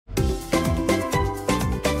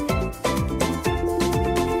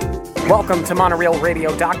Welcome to Monorail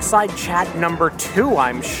Radio Dockside Chat number 2.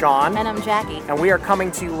 I'm Sean. And I'm Jackie. And we are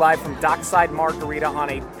coming to you live from Dockside Margarita on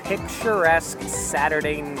a picturesque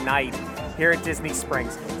Saturday night here at Disney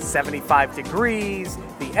Springs. 75 degrees,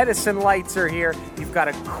 the Edison lights are here, you've got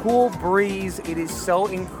a cool breeze. It is so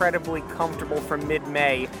incredibly comfortable for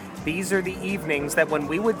mid-May. These are the evenings that when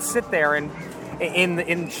we would sit there and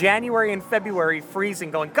in January and February, freezing,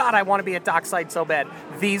 going, God, I want to be at Dockside so bad.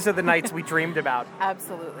 These are the nights we dreamed about.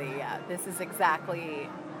 Absolutely, yeah. This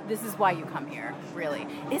is why you come here, really.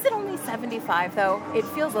 Is it only 75, though? It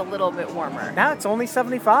feels a little bit warmer. Now it's only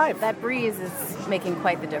 75. That breeze is making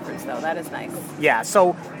quite the difference, though. That is nice. Yeah,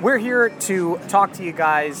 so we're here to talk to you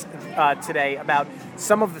guys today about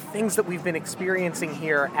some of the things that we've been experiencing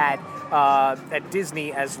here at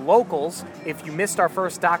Disney as locals. If you missed our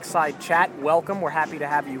first Dockside Chat, welcome. We're happy to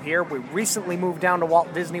have you here. We recently moved down to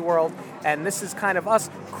Walt Disney World, and this is kind of us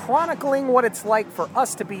chronicling what it's like for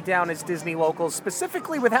us to be down as Disney locals,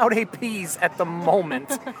 specifically without APs at the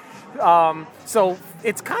moment. So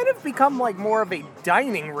it's kind of become like more of a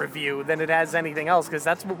dining review than it has anything else, because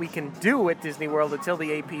that's what we can do at Disney World until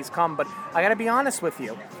the APs come. But I gotta be honest with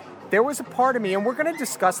you. There was a part of me, and we're going to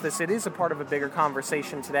discuss this, it is a part of a bigger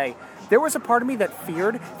conversation today. There was a part of me that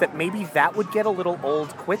feared that maybe that would get a little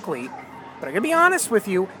old quickly. But I'm going to be honest with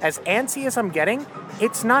you, as antsy as I'm getting,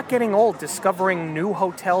 it's not getting old discovering new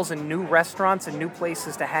hotels and new restaurants and new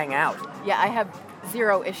places to hang out. Yeah, I have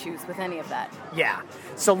zero issues with any of that. Yeah.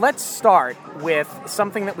 So let's start with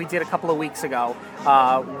something that we did a couple of weeks ago.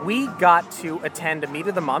 We got to attend a Meet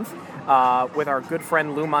of the Month with our good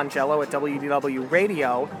friend Lou Mangello at WDW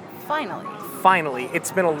Radio. Finally.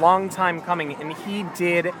 It's been a long time coming, and he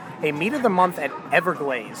did a Meet of the Month at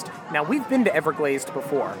Everglazed. Now, we've been to Everglazed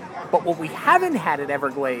before, but what we haven't had at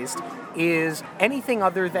Everglazed is anything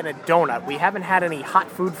other than a donut. We haven't had any hot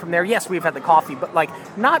food from there. Yes, we've had the coffee, but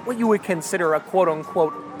not what you would consider a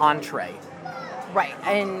quote-unquote entree. Right,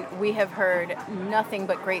 and we have heard nothing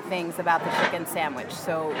but great things about the chicken sandwich,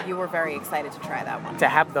 so you were very excited to try that one. To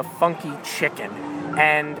have the funky chicken,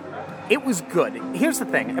 and it was good. Here's the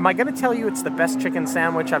thing. Am I going to tell you it's the best chicken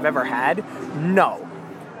sandwich I've ever had? No.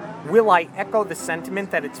 Will I echo the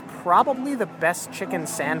sentiment that it's probably the best chicken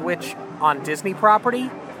sandwich on Disney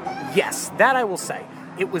property? Yes, that I will say.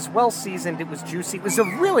 It was well seasoned, it was juicy, it was a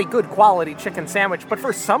really good quality chicken sandwich, but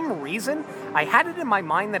for some reason, I had it in my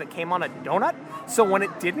mind that it came on a donut, so when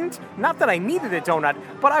it didn't, not that I needed a donut,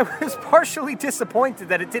 but I was partially disappointed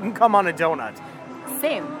that it didn't come on a donut.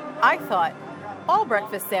 Same. I thought all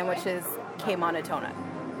breakfast sandwiches came on a donut.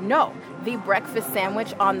 No, the breakfast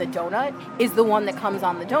sandwich on the donut is the one that comes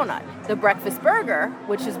on the donut. The breakfast burger,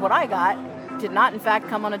 which is what I got, did not in fact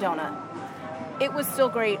come on a donut. It was still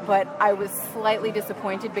great, but I was slightly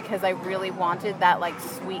disappointed because I really wanted that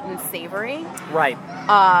sweet and savory. Right.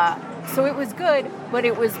 So it was good, but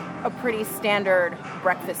it was a pretty standard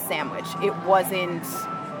breakfast sandwich. It wasn't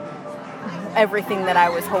everything that I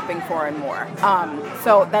was hoping for and more.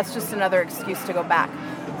 So that's just another excuse to go back.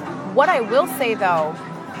 What I will say, though,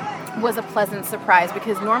 was a pleasant surprise,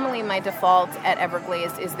 because normally my default at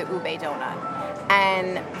Everglazed is the ube donut.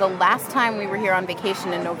 And the last time we were here on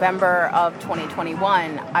vacation in November of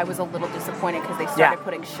 2021, I was a little disappointed because they started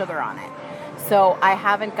putting sugar on it. So I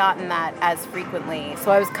haven't gotten that as frequently.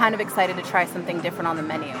 So I was kind of excited to try something different on the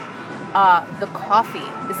menu. The coffee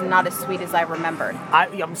is not as sweet as I remembered.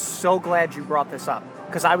 I'm so glad you brought this up,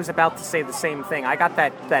 because I was about to say the same thing. I got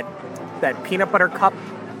that peanut butter cup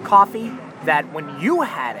coffee that when you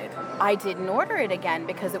had it, I didn't order it again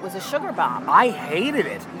because it was a sugar bomb. I hated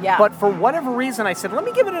it. Yeah. But for whatever reason, I said, let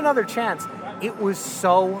me give it another chance. It was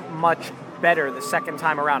so much better the second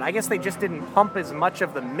time around. I guess they just didn't pump as much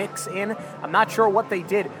of the mix in. I'm not sure what they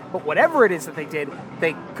did, but whatever it is that they did,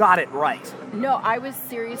 they got it right. No, I was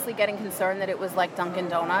seriously getting concerned that it was like Dunkin'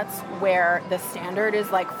 Donuts, where the standard is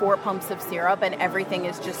 4 pumps of syrup and everything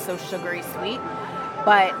is just so sugary sweet.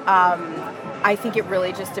 But I think it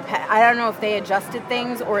really just depends. I don't know if they adjusted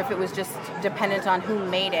things or if it was just dependent on who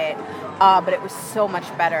made it, but it was so much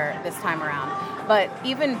better this time around. But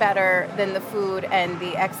even better than the food and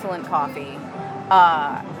the excellent coffee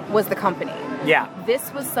was the company. Yeah.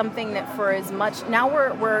 This was something that for as much... Now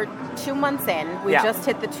we're 2 months in. We just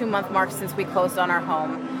hit the 2-month mark since we closed on our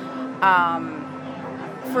home.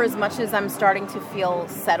 For as much as I'm starting to feel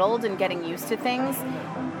settled and getting used to things,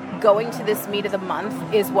 going to this Meet of the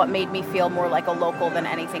Month is what made me feel more like a local than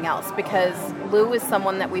anything else, because Lou is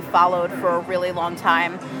someone that we followed for a really long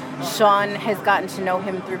time. Sean has gotten to know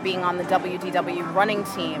him through being on the WDW running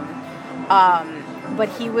team. But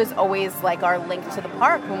he was always our link to the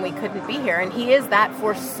park when we couldn't be here, and he is that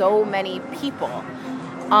for so many people.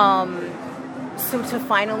 So to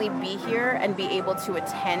finally be here and be able to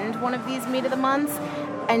attend one of these Meet of the Months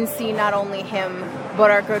and see not only him, but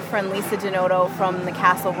our good friend Lisa Denoto from the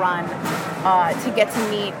Castle Run, to get to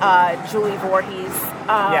meet Julie Voorhees.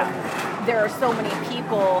 There are so many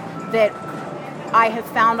people that I have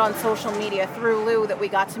found on social media through Lou that we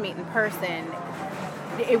got to meet in person.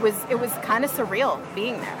 It was kind of surreal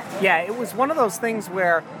being there. Yeah, it was one of those things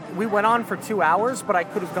where we went on for 2 hours, but I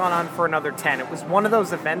could have gone on for another 10. It was one of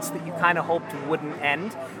those events that you kind of hoped wouldn't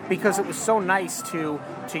end, because it was so nice to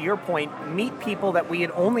your point, meet people that we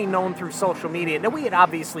had only known through social media. Now, we had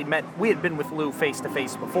obviously we had been with Lou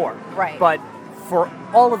face-to-face before. Right. But for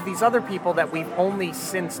all of these other people that we've only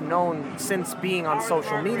since known since being on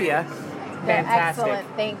social media, fantastic. Excellent,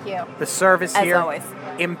 thank you. The service As here, always.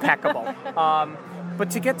 impeccable.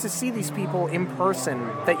 But to get to see these people in person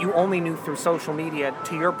that you only knew through social media,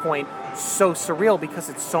 to your point, so surreal, because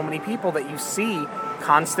it's so many people that you see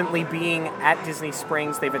constantly being at Disney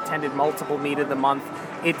Springs. They've attended multiple Meet of the Month.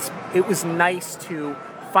 It was nice to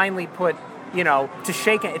finally put, to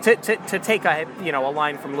shake it, to take a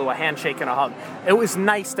line from Lou, a handshake and a hug. It was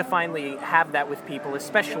nice to finally have that with people,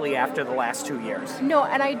 especially after the last 2 years. No,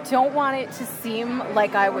 and I don't want it to seem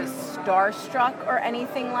like I was starstruck or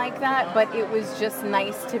anything like that, but it was just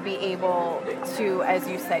nice to be able to, as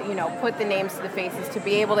you said, put the names to the faces, to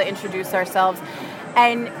be able to introduce ourselves,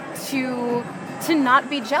 and to not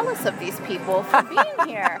be jealous of these people for being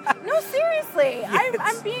here. No, seriously, Yes.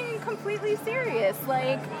 I'm being completely serious.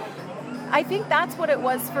 Like, I think that's what it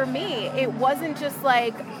was for me. It wasn't just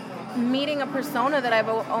like meeting a persona that I've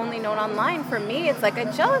only known online. For me, it's like a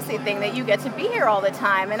jealousy thing that you get to be here all the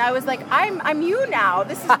time. And I was like, I'm you now.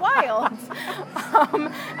 This is wild.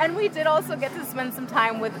 And we did also get to spend some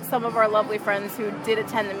time with some of our lovely friends who did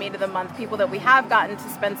attend the Meet of the Month, people that we have gotten to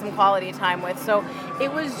spend some quality time with. So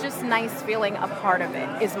it was just nice feeling a part of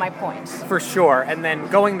it, is my point. For sure. And then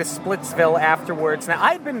going to Splitsville afterwards. Now,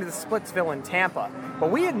 I had been to the Splitsville in Tampa,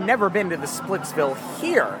 but we had never been to the Splitsville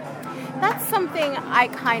here. That's something I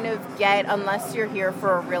kind of get. Unless you're here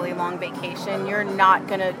for a really long vacation, you're not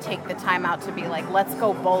going to take the time out to be like, let's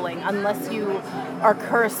go bowling, unless you are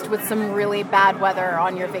cursed with some really bad weather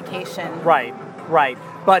on your vacation. Right.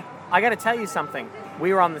 But I got to tell you something.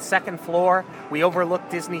 We were on the second floor. We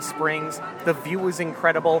overlooked Disney Springs. The view was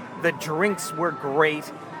incredible. The drinks were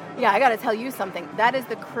great. Yeah, I got to tell you something. That is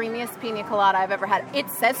the creamiest pina colada I've ever had.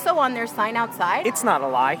 It says so on their sign outside. It's not a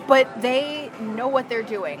lie. But they know what they're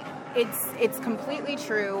doing. It's completely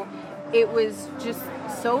true. It was just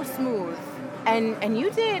so smooth. And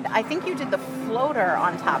you did, I think you did the floater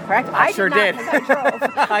on top, correct? I sure did. I drove.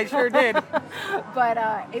 I sure did. But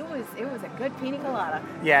it was a good pina colada.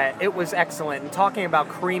 Yeah, it was excellent. And talking about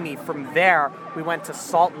creamy, from there we went to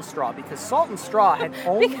Salt and Straw, because Salt and Straw had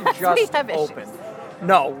only just opened. Issues.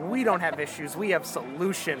 No, we don't have issues. We have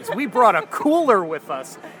solutions. We brought a cooler with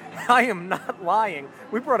us. I am not lying.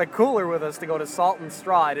 We brought a cooler with us to go to Salt and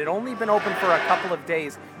Straw. It had only been open for a couple of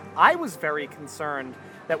days. I was very concerned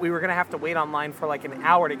that we were going to have to wait online for like an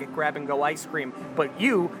hour to get grab-and-go ice cream. But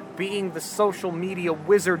you, being the social media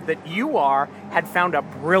wizard that you are, had found a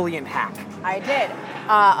brilliant hack. I did.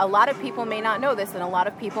 A lot of people may not know this, and a lot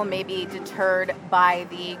of people may be deterred by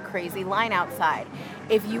the crazy line outside.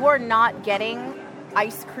 If you are not getting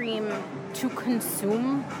ice cream to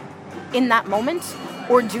consume in that moment,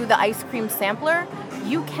 or do the ice cream sampler,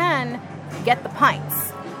 you can get the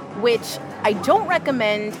pints, which I don't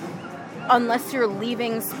recommend unless you're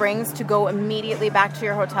leaving Springs to go immediately back to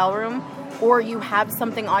your hotel room, or you have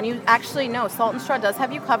something on you. Actually, no, Salt and Straw does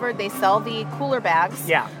have you covered. They sell the cooler bags,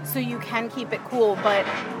 so you can keep it cool, but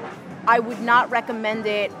I would not recommend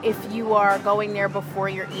it if you are going there before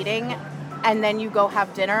you're eating and then you go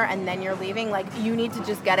have dinner and then you're leaving. Like, you need to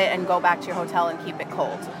just get it and go back to your hotel and keep it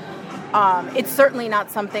cold. It's certainly not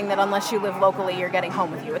something that, unless you live locally, you're getting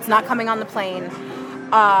home with you. It's not coming on the plane,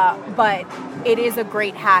 but it is a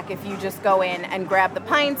great hack if you just go in and grab the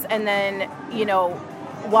pints, and then,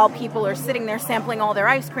 while people are sitting there sampling all their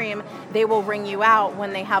ice cream, they will ring you out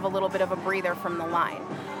when they have a little bit of a breather from the line.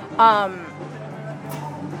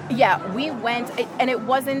 We went, and it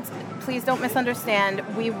wasn't, please don't misunderstand,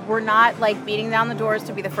 we were not like beating down the doors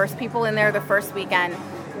to be the first people in there the first weekend.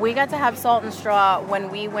 We got to have Salt and Straw when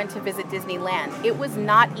we went to visit Disneyland. It was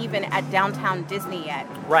not even at downtown Disney yet.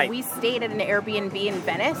 Right. We stayed at an Airbnb in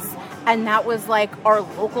Venice, and that was like our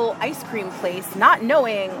local ice cream place, not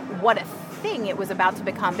knowing what a thing it was about to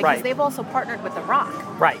become, because they've also partnered with The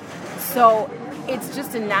Rock. Right. So it's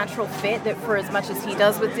just a natural fit that, for as much as he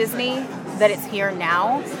does with Disney, that it's here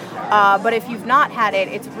now. But if you've not had it,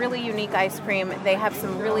 it's really unique ice cream. They have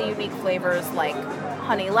some really unique flavors like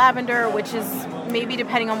honey lavender, which is maybe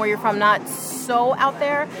depending on where you're from, not so out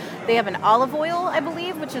there. They have an olive oil, I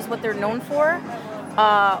believe, which is what they're known for.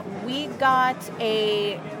 We got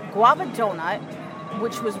a guava donut,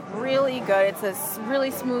 which was really good. It's a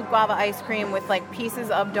really smooth guava ice cream with like pieces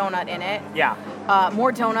of donut in it. Yeah.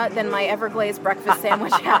 More donut than my Everglazed breakfast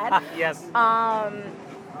sandwich had. Yes.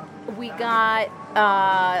 We got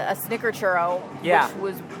a Snicker churro, Yeah. which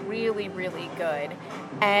was really, really good.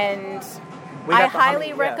 And We I got the highly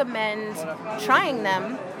honey, yeah. recommend trying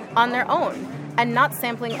them on their own and not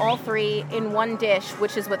sampling all three in one dish,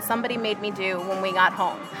 which is what somebody made me do when we got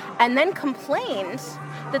home. And then complained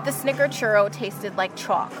that the Snicker churro tasted like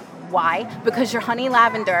chalk. Why? Because your honey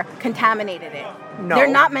lavender contaminated it. No. They're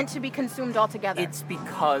not meant to be consumed altogether. It's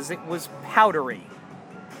because it was powdery.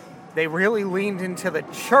 They really leaned into the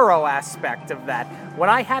churro aspect of that. When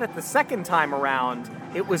I had it the second time around,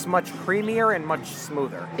 it was much creamier and much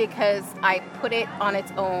smoother. Because I put it on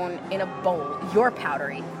its own in a bowl. You're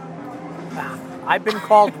powdery. I've been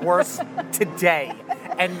called worse today,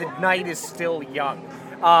 and the night is still young.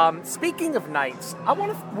 Speaking of nights,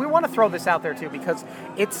 we want to throw this out there too, because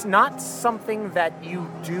it's not something that you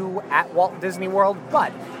do at Walt Disney World,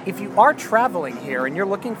 but if you are traveling here and you're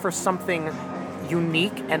looking for something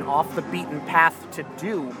unique and off the beaten path to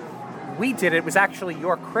do, we did it. It was actually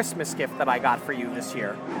your Christmas gift that I got for you this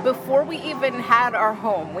year. Before we even had our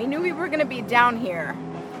home, we knew we were going to be down here.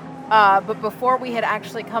 But before we had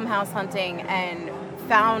actually come house hunting and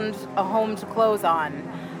found a home to close on,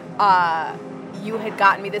 you had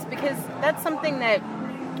gotten me this, because that's something that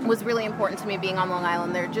was really important to me being on Long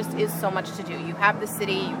Island. There just is so much to do. You have the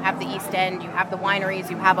city, you have the East End, you have the wineries,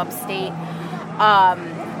 you have upstate.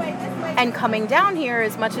 And coming down here,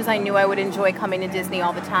 as much as I knew I would enjoy coming to Disney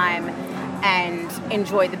all the time and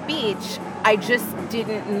enjoy the beach, I just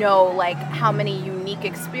didn't know like how many unique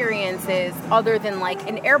experiences other than like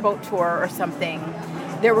an airboat tour or something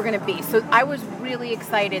there were going to be. So I was really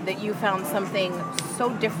excited that you found something so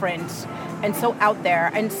different and so out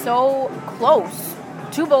there and so close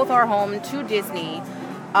to both our home, to Disney.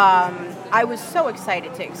 I was so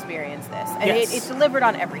excited to experience this, and Yes. it delivered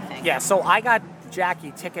on everything. Yeah, so I got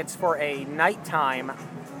Jackie tickets for a nighttime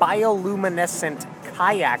bioluminescent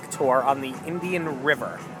kayak tour on the Indian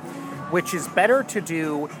River, which is better to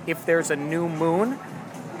do if there's a new moon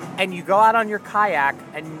and you go out on your kayak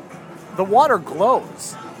and the water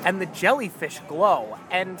glows and the jellyfish glow.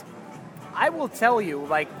 And I will tell you,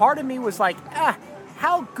 like, part of me was like,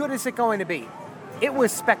 how good is it going to be? It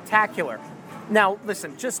was spectacular. Now,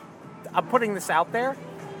 listen, I'm putting this out there.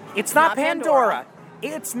 It's not Pandora.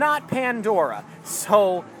 It's not Pandora.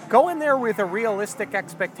 So go in there with a realistic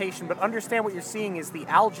expectation, but understand what you're seeing is the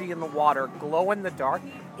algae in the water glow in the dark.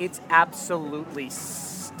 It's absolutely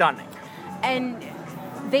stunning. And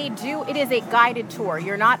it is a guided tour.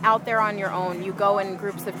 You're not out there on your own. You go in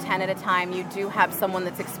groups of 10 at a time. You do have someone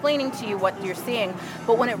that's explaining to you what you're seeing.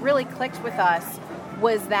 But when it really clicked with us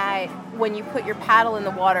was that when you put your paddle in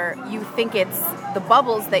the water, you think it's the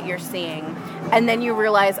bubbles that you're seeing. And then you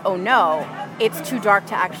realize, oh no, it's too dark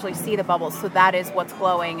to actually see the bubbles. So that is what's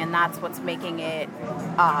glowing, and that's what's making it,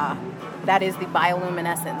 that is the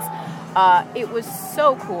bioluminescence. It was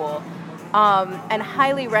so cool. And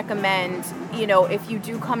highly recommend, if you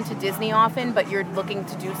do come to Disney often, but you're looking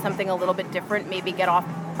to do something a little bit different, maybe get off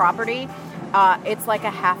property, it's like a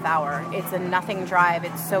half hour. It's a nothing drive.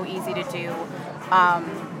 It's so easy to do.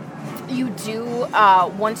 You do,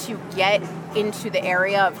 once you get into the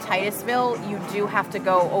area of Titusville, you do have to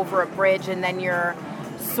go over a bridge, and then you're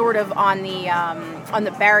sort of on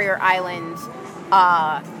the barrier island,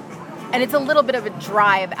 and it's a little bit of a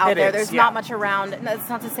drive out there. There's not much around. That's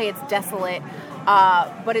not to say it's desolate,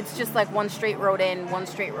 but it's just like one straight road in, one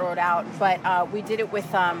straight road out. But we did it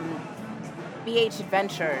with BH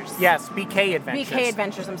Adventures. Yes, BK Adventures. BK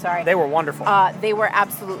Adventures, I'm sorry. They were wonderful. They were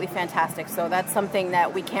absolutely fantastic. So that's something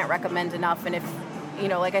that we can't recommend enough. And if,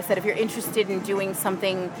 like I said, if you're interested in doing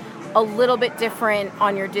something a little bit different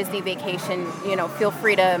on your Disney vacation, feel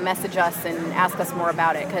free to message us and ask us more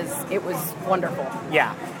about it, because it was wonderful.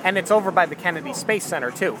 Yeah, and it's over by the Kennedy Space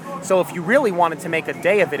Center, too. So if you really wanted to make a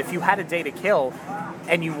day of it, if you had a day to kill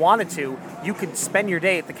and you wanted to, you could spend your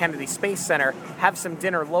day at the Kennedy Space Center, have some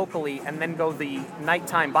dinner locally, and then go the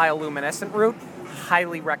nighttime bioluminescent route.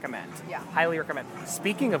 Highly recommend. Yeah. Highly recommend.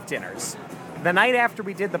 Speaking of dinners, the night after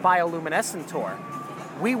we did the bioluminescent tour,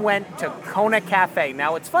 we went to Kona Cafe.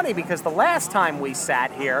 Now, it's funny because the last time we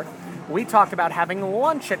sat here, we talked about having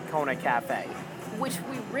lunch at Kona Cafe. Which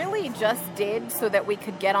we really just did so that we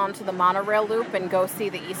could get onto the monorail loop and go see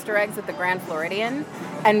the Easter eggs at the Grand Floridian.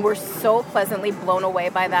 And we're so pleasantly blown away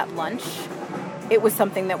by that lunch. It was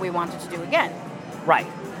something that we wanted to do again. Right.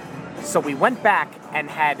 So we went back and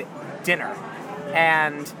had dinner.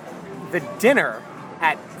 And the dinner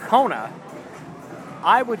at Kona,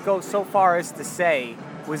 I would go so far as to say,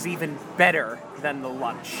 was even better than the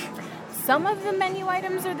lunch. Some of the menu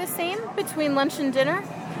items are the same between lunch and dinner,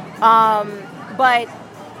 but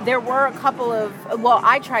there were a couple of,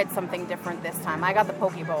 I tried something different this time. I got the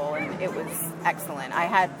poke bowl, and it was excellent. I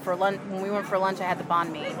had for lunch, when we went for lunch, I had the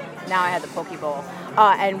banh mi. Now I had the poke bowl.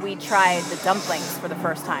 And we tried the dumplings for the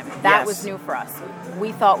first time. That was new for us.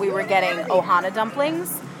 We thought we were getting Ohana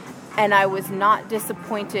dumplings, and I was not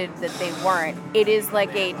disappointed that they weren't. It is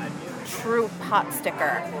like a true pot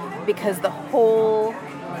sticker, because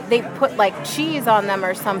they put like cheese on them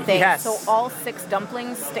or something. Yes. So all 6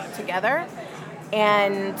 dumplings stick together,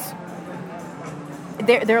 and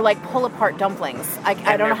they're like pull apart dumplings.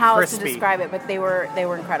 I don't know how else to describe it, but they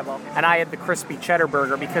were incredible. And I had the crispy cheddar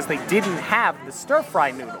burger because they didn't have the stir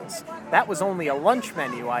fry noodles. That was only a lunch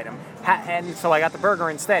menu item, and so I got the burger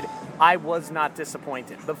instead. I was not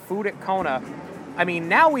disappointed. The food at Kona, I mean,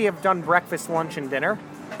 now we have done breakfast, lunch, and dinner.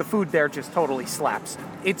 The food there just totally slaps.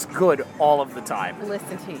 It's good all of the time.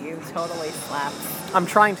 Listen to you, totally slaps. I'm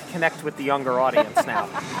trying to connect with the younger audience now.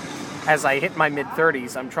 As I hit my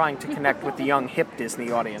mid-30s, I'm trying to connect with the young, hip Disney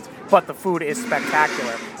audience. But the food is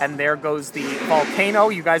spectacular. And there goes the volcano.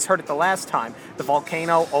 You guys heard it the last time. The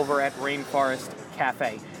volcano over at Rainforest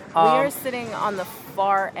Cafe. We are sitting on the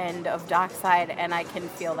far end of Dockside, and I can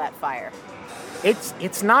feel that fire.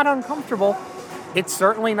 It's not uncomfortable. It's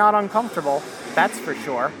certainly not uncomfortable. That's for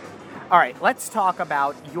sure. All right, let's talk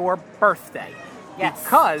about your birthday. Yes.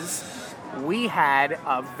 Because we had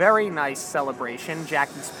a very nice celebration.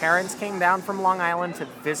 Jackie's parents came down from Long Island to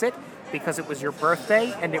visit because it was your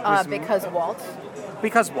birthday, and it was... Because Walt.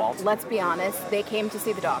 Because Walt. Let's be honest, they came to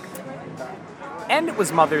see the dog. And it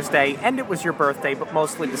was Mother's Day, and it was your birthday, but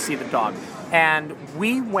mostly to see the dog. And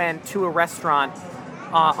we went to a restaurant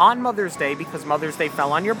on Mother's Day, because Mother's Day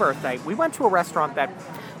fell on your birthday. We went to a restaurant that...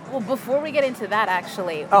 Well, before we get into that,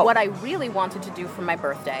 actually, what I really wanted to do for my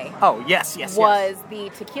birthday was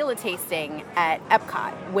the tequila tasting at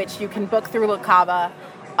Epcot, which you can book through La Cava.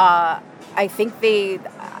 I think they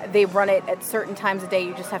run it at certain times of day.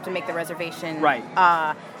 You just have to make the reservation. Right.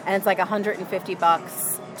 And it's like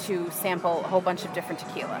 $150 to sample a whole bunch of different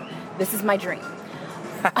tequila. This is my dream.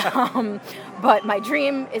 But my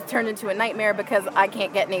dream is turned into a nightmare because I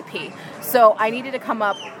can't get an AP. So I needed to come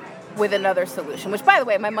up with another solution, which, by the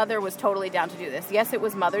way, my mother was totally down to do this. Yes, it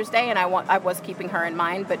was Mother's Day, and I was keeping her in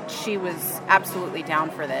mind, but she was absolutely down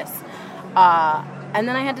for this. And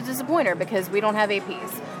then I had to disappoint her because we don't have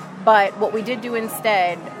APs. But what we did do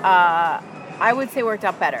instead, I would say worked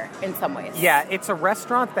out better in some ways. Yeah, it's a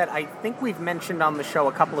restaurant that I think we've mentioned on the show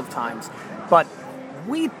a couple of times, but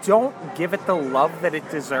we don't give it the love that it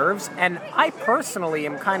deserves. And I personally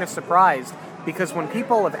am kind of surprised, because when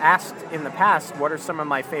people have asked in the past, what are some of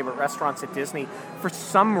my favorite restaurants at Disney, for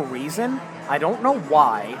some reason, I don't know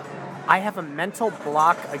why, I have a mental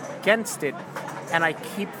block against it, and I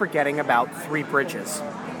keep forgetting about Three Bridges.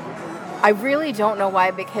 I really don't know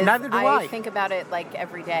why, because Neither do I think about it like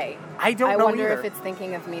every day. I don't know wonder either. if it's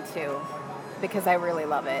thinking of me too, because I really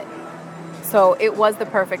love it. So it was the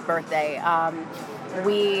perfect birthday.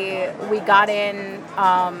 We got in,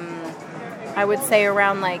 I would say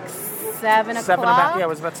around like 7 o'clock. Yeah, it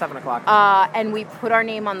was about 7 o'clock. And we put our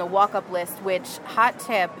name on the walk-up list, which, hot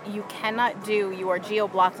tip, you cannot do. You are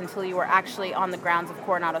geo-blocked until you are actually on the grounds of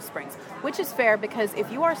Coronado Springs, which is fair, because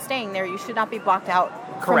if you are staying there, you should not be blocked out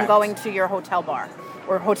from going to your hotel bar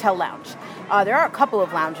or hotel lounge. There are a couple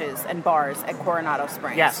of lounges and bars at Coronado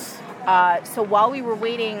Springs. Yes. So while we were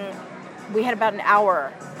waiting, we had about an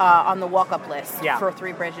hour on the walk-up list for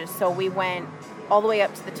Three Bridges. So we went all the way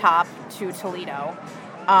up to the top to Toledo.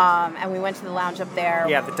 And we went to the lounge up there.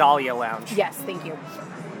 Yeah, the Dahlia Lounge. Yes, thank you.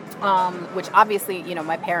 Which obviously,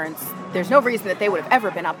 my parents, there's no reason that they would have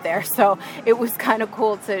ever been up there. So it was kind of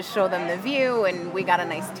cool to show them the view, and we got a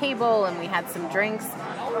nice table, and we had some drinks.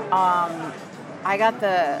 I got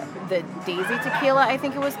the Daisy Tequila, I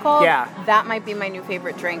think it was called. Yeah. That might be my new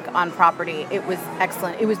favorite drink on property. It was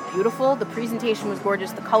excellent. It was beautiful. The presentation was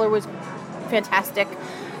gorgeous. The color was fantastic.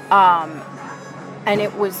 And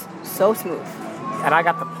it was so smooth. And I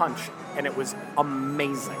got the punch, and it was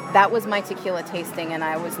amazing. That was my tequila tasting, and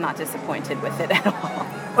I was not disappointed with it at all.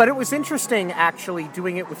 But it was interesting, actually,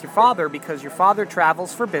 doing it with your father, because your father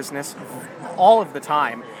travels for business all of the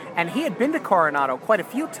time, and he had been to Coronado quite a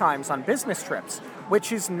few times on business trips,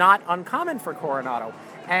 which is not uncommon for Coronado.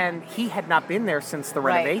 And he had not been there since the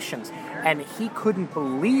renovations. And he couldn't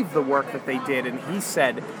believe the work that they did. And he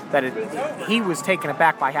said that he was taken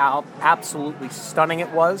aback by how absolutely stunning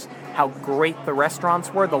it was. how great the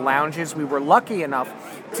restaurants were, the lounges. We were lucky enough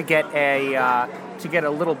to get a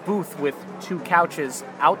little booth with 2 couches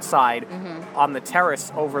outside on the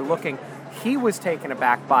terrace overlooking. He was taken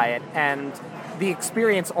aback by it, and the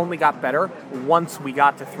experience only got better once we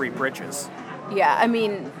got to Three Bridges. Yeah, I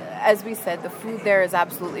mean, as we said, the food there is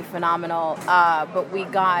absolutely phenomenal. But we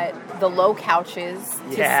got the low couches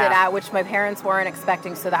to sit at, which my parents weren't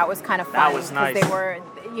expecting, so that was kind of fun. That was nice. They were,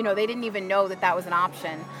 they didn't even know that was an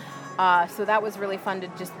option. So that was really fun to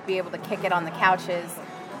just be able to kick it on the couches.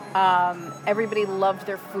 Everybody loved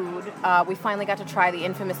their food. We finally got to try the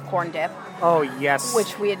infamous corn dip. Oh, yes.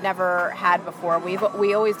 Which we had never had before.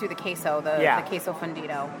 We always do the queso, the queso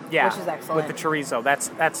fundido, which is excellent. With the chorizo.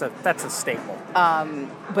 That's a staple.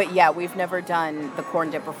 But yeah, we've never done the corn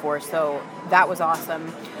dip before, so that was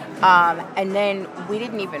awesome. And then we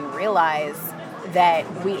didn't even realize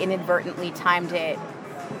that we inadvertently timed it,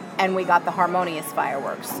 and we got the Harmonious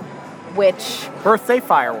fireworks. Which birthday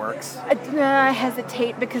fireworks. I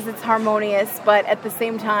hesitate because it's Harmonious, but at the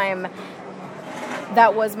same time,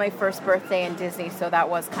 that was my first birthday in Disney, so that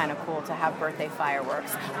was kind of cool to have birthday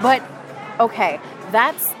fireworks. But okay,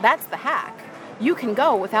 that's the hack. You can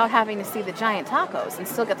go without having to see the giant tacos and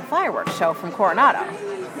still get the fireworks show from Coronado.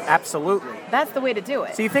 Absolutely. That's the way to do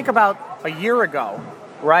it. So you think about a year ago,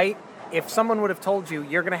 right? If someone would have told you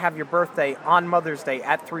you're going to have your birthday on Mother's Day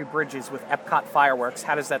at Three Bridges with Epcot fireworks,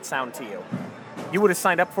 how does that sound to you? You would have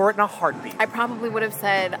signed up for it in a heartbeat. I probably would have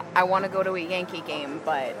said, I want to go to a Yankee game,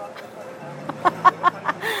 but...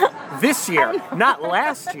 This year, not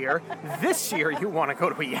last year, this year you want to go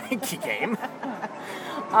to a Yankee game.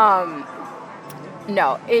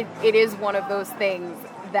 No, it is one of those things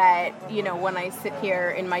that, when I sit here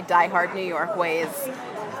in my diehard New York ways,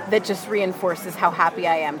 that just reinforces how happy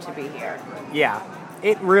I am to be here. Yeah,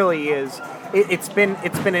 it really is. It's been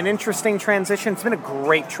an interesting transition. It's been a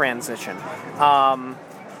great transition.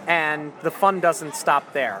 And the fun doesn't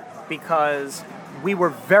stop there, because we were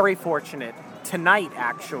very fortunate tonight,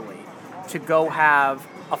 actually, to go have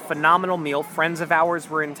a phenomenal meal. Friends of ours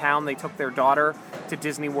were in town. They took their daughter to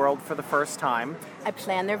Disney World for the first time. I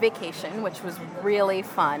planned their vacation, which was really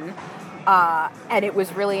fun. And it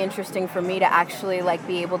was really interesting for me to actually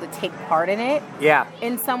be able to take part in it. Yeah.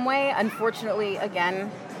 In some way. Unfortunately,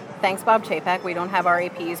 again, thanks Bob Chapek, we don't have our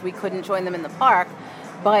APs. We couldn't join them in the park.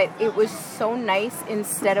 But it was so nice,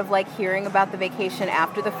 instead of hearing about the vacation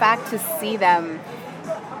after the fact, to see them,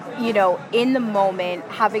 in the moment,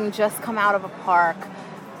 having just come out of a park,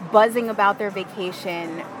 buzzing about their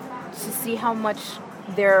vacation, to see how much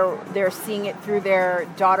they're seeing it through their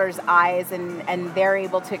daughter's eyes, and they're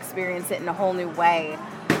able to experience it in a whole new way.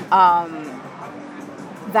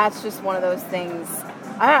 That's just one of those things.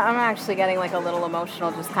 I'm actually getting a little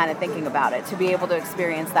emotional just kind of thinking about it, to be able to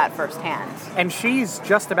experience that firsthand. And she's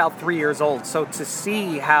just about 3 years old, so to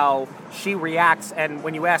see how she reacts, and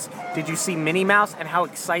when you ask, did you see Minnie Mouse, and how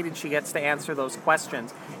excited she gets to answer those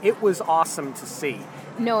questions, it was awesome to see.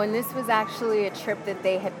 No, and this was actually a trip that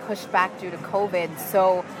they had pushed back due to COVID,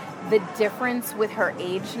 so the difference with her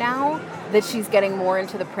age now, that she's getting more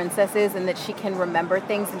into the princesses and that she can remember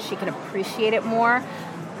things and she can appreciate it more,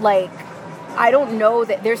 I don't know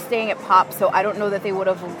that they're staying at Pop, so I don't know that they would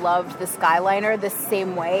have loved the Skyliner the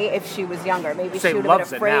same way if she was younger. Maybe she would have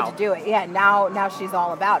been afraid to do it. Yeah, now she's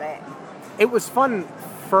all about it. It was fun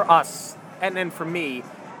for us, and then for me,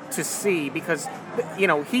 to see, because,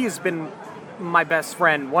 he has been my best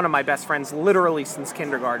friend, one of my best friends, literally since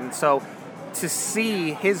kindergarten. So to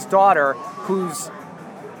see his daughter, who's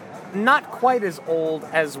not quite as old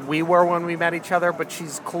as we were when we met each other, but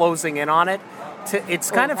she's closing in on it. It's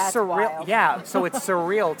kind of surreal. Wild. Yeah, so it's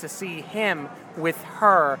surreal to see him with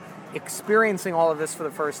her experiencing all of this for the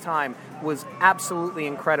first time was absolutely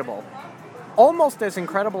incredible. Almost as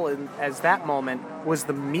incredible as that moment was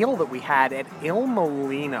the meal that we had at Il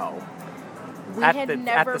Molino at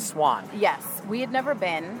the Swan. Yes, we had never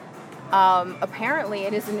been. Apparently,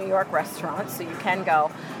 it is a New York restaurant, so you can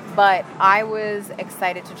go. But I was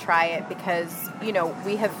excited to try it because,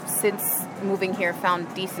 we have, since moving here,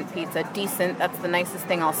 found decent pizza. Decent, that's the nicest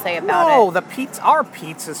thing I'll say about it. Our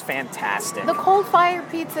pizza's fantastic. The cold fire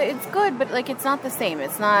pizza, it's good, but, it's not the same.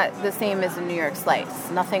 It's not the same as a New York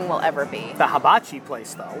slice. Nothing will ever be. The hibachi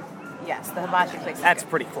place, though. Yes, the hibachi place. That's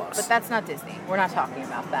pretty close. But that's not Disney. We're not talking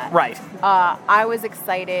about that. Right. I was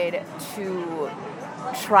excited to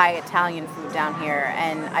try Italian food down here,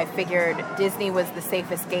 and I figured Disney was the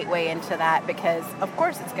safest gateway into that because, of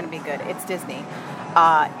course, it's going to be good. It's Disney.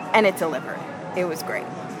 And it delivered. It was great.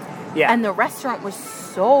 Yeah. And the restaurant was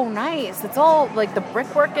so nice. It's all like the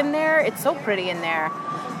brickwork in there. It's so pretty in there.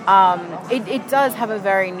 It does have a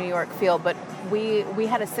very New York feel, but we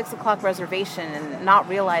had a 6 o'clock reservation, and not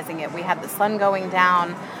realizing it, we had the sun going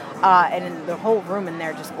down, and the whole room in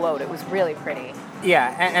there just glowed. It was really pretty.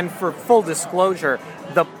 Yeah, and for full disclosure,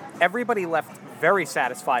 everybody left very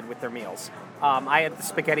satisfied with their meals. I had the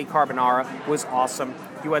spaghetti carbonara, was awesome.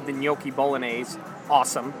 You had the gnocchi bolognese,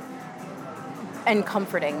 awesome. And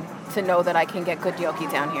comforting to know that I can get good gnocchi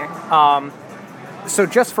down here. So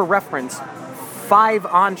just for reference, 5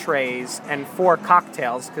 entrees and 4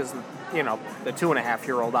 cocktails, because, you know, the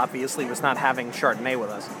 2.5-year-old obviously was not having Chardonnay with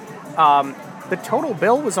us. The total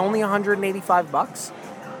bill was only $185.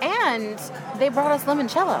 And they brought us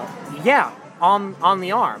limoncello. Yeah, on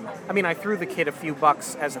the arm. I mean, I threw the kid a few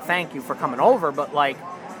bucks as a thank you for coming over, but, like,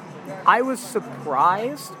 I was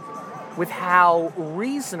surprised with how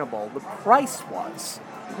reasonable the price was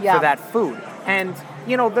for that food. And,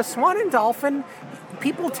 you know, the Swan and Dolphin,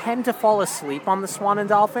 people tend to fall asleep on the Swan and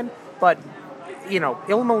Dolphin, but, you know,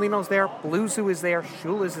 Il Molino's there, Blue Zoo is there,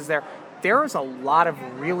 Shula's is there. There is a lot of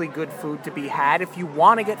really good food to be had if you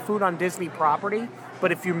want to get food on Disney property,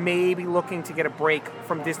 but if you're maybe looking to get a break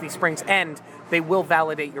from Disney Springs, and they will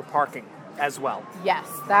validate your parking as well. Yes,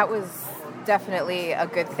 that was definitely a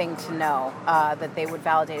good thing to know, that they would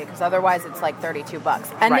validate it, because otherwise it's like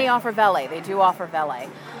 $32. And they offer valet. They do offer valet.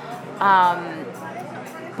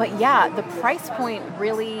 But yeah, the price point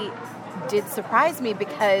really did surprise me,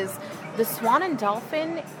 because the Swan and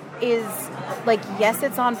Dolphin is, like, yes,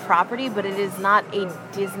 it's on property, but it is not a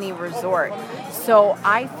Disney resort. So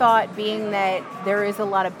I thought, being that there is a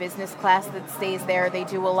lot of business class that stays there, they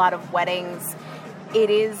do a lot of weddings, it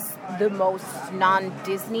is the most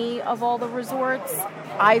non-Disney of all the resorts.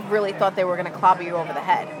 I really thought they were going to clobber you over the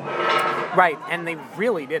head. Right, and they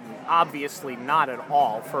really didn't. Obviously not at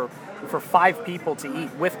all. For 5 people to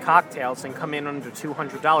eat with cocktails and come in under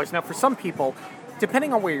 $200. Now, for some people,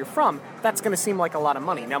 depending on where you're from, that's going to seem like a lot of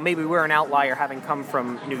money. Now, maybe we're an outlier having come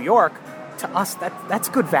from New York. To us, that's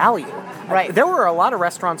good value. Right. There were a lot of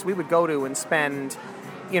restaurants we would go to and spend,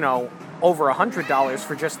 you know, over $100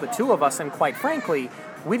 for just the 2 of us, and quite frankly,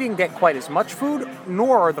 we didn't get quite as much food,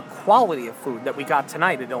 nor the quality of food that we got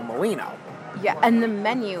tonight at Il Molino. Yeah, and the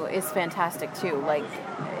menu is fantastic too. Like,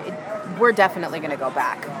 we're definitely going to go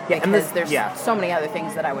back, because there's so many other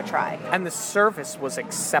things that I would try. And the service was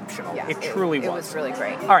exceptional. Yeah, it truly was. It was really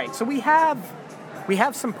great. All right, so we have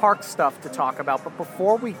some park stuff to talk about, but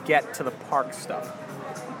before we get to the park stuff,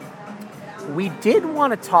 we did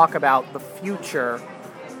want to talk about the future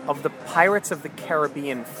of the Pirates of the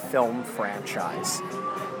Caribbean film franchise.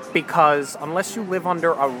 Because unless you live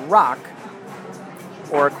under a rock,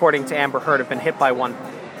 or according to Amber Heard, have been hit by one,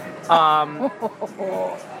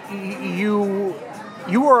 you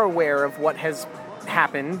are aware of what has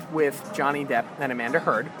happened with Johnny Depp and Amber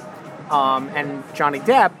Heard, and Johnny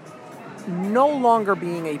Depp no longer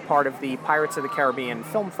being a part of the Pirates of the Caribbean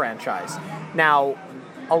film franchise. Now,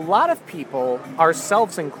 a lot of people,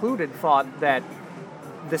 ourselves included, thought that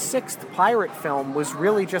the 6th pirate film was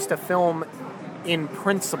really just a film in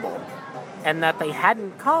principle, and that they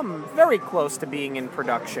hadn't come very close to being in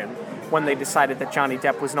production when they decided that Johnny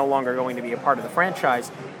Depp was no longer going to be a part of the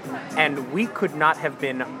franchise. And we could not have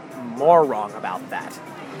been more wrong about that.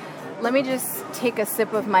 Let me just take a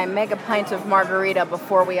sip of my mega pint of margarita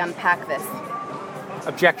before we unpack this.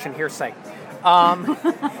 Objection, hearsay.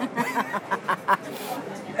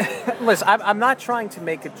 Listen, I'm not trying to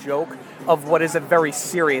make a joke of what is a very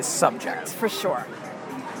serious subject. For sure.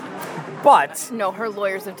 But no, her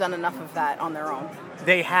lawyers have done enough of that on their own.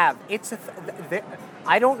 They have.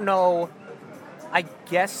 I don't know. I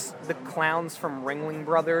guess the clowns from Ringling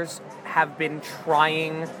Brothers have been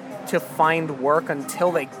trying to find work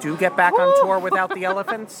until they do get back on tour without the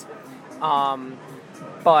elephants.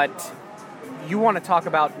 But you want to talk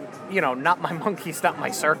about, you know, not my monkeys, not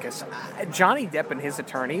my circus. Johnny Depp and his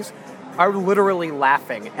attorneys are literally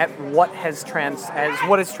laughing at what is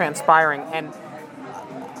transpiring, and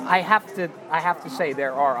I have to say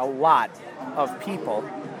there are a lot of people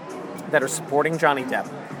that are supporting Johnny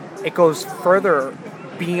Depp. It goes further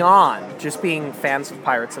beyond just being fans of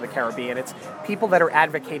Pirates of the Caribbean. It's people that are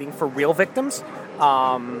advocating for real victims,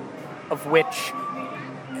 of which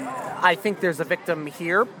I think there's a victim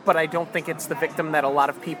here, but I don't think it's the victim that a lot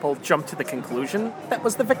of people jump to the conclusion that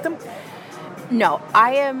was the victim. No,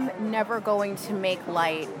 I am never going to make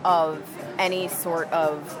light of any sort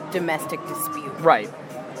of domestic dispute. Right.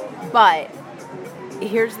 But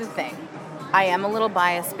here's the thing. I am a little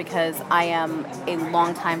biased because I am a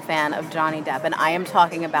longtime fan of Johnny Depp, and I am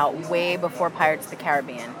talking about way before Pirates of the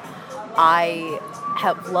Caribbean. I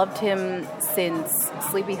have loved him since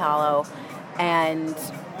Sleepy Hollow, and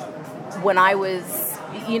when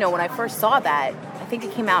I first saw that, I think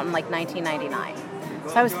it came out in like 1999.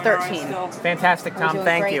 So I was 13. Fantastic, Tom.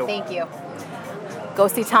 Thank you. Thank you. Go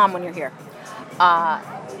see Tom when you're here.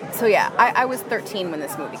 So yeah, I was 13 when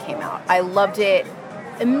this movie came out. I loved it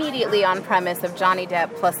immediately on premise of Johnny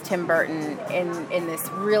Depp plus Tim Burton in this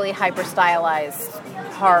really hyper-stylized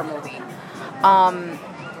horror movie.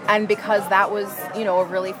 And because that was, a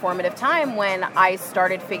really formative time when I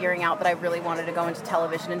started figuring out that I really wanted to go into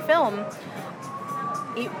television and film,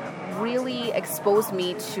 it really exposed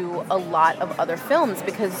me to a lot of other films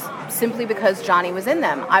simply because Johnny was in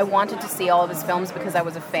them. I wanted to see all of his films because I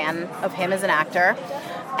was a fan of him as an actor,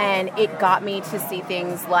 and it got me to see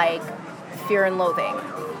things like Fear and Loathing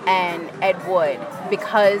and Ed Wood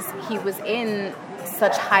because he was in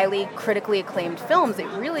such highly critically acclaimed films. It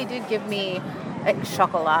really did give me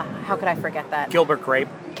Chocolat. How could I forget that? Gilbert Grape.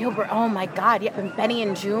 Oh my God! Yeah, and Benny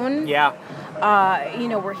and June. Yeah.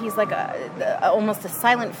 Where he's like almost a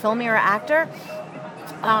silent film era actor.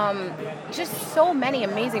 Just so many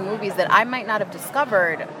amazing movies that I might not have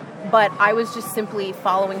discovered, but I was just simply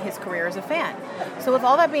following his career as a fan. So with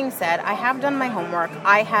all that being said, I have done my homework.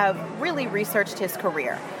 I have really researched his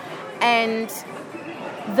career. And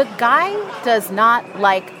the guy does not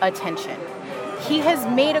like attention. He has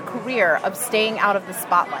made a career of staying out of the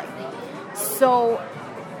spotlight. So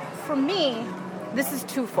for me, this is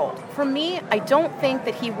twofold. For me, I don't think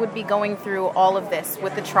that he would be going through all of this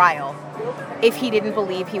with the trial if he didn't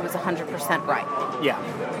believe he was 100% right. Yeah.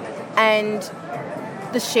 And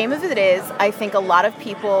the shame of it is, I think a lot of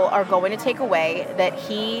people are going to take away that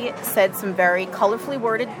he said some very colorfully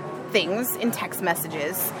worded things in text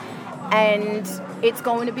messages, and it's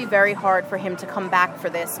going to be very hard for him to come back for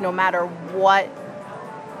this no matter what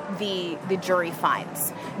the jury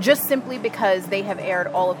finds, just simply because they have aired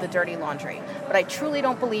all of the dirty laundry. But I truly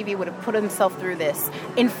don't believe he would have put himself through this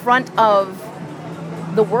in front of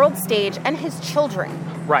the world stage and his children.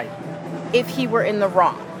 Right. If he were in the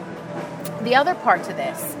wrong. The other part to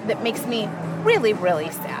this that makes me really, really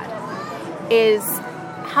sad is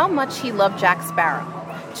how much he loved Jack Sparrow,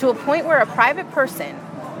 to a point where a private person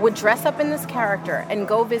would dress up in this character and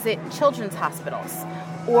go visit children's hospitals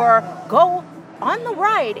or go on the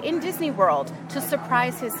ride in Disney World to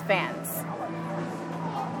surprise his fans.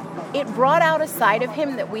 It brought out a side of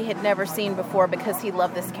him that we had never seen before because he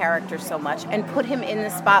loved this character so much and put him in the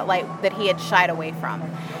spotlight that he had shied away from.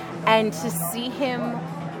 And to see him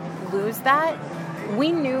lose that,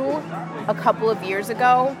 we knew a couple of years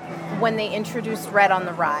ago when they introduced Red on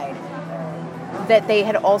the ride that they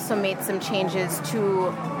had also made some changes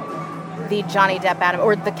to the Johnny Depp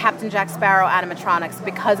or the Captain Jack Sparrow animatronics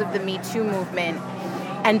because of the Me Too movement,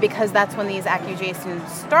 and because that's when these accusations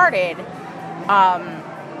started.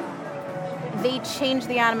 They changed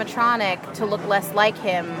the animatronic to look less like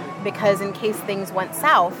him because in case things went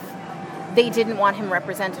south, they didn't want him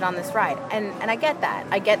represented on this ride. And I get that.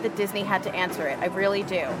 I get that Disney had to answer it. I really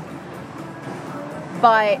do.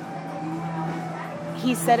 But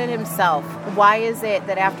he said it himself. Why is it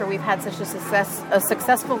that after we've had such a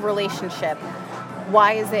successful relationship,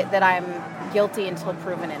 why is it that I'm guilty until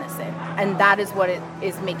proven innocent? And that is what it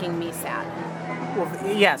is making me sad.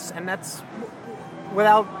 Well, yes, and that's,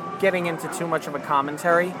 without getting into too much of a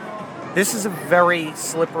commentary, this is a very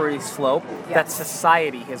slippery slope that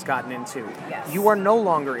society has gotten into. Yes. You are no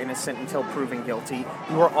longer innocent until proven guilty.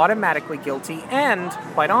 You are automatically guilty, and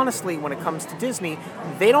quite honestly, when it comes to Disney,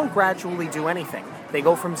 they don't gradually do anything. They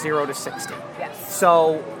go from 0 to 60. Yes.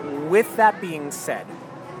 So, with that being said,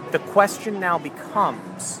 the question now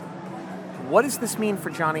becomes, what does this mean for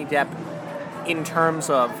Johnny Depp in terms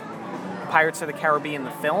of Pirates of the Caribbean,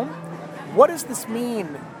 the film? What does this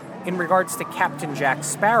mean in regards to Captain Jack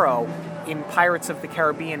Sparrow in Pirates of the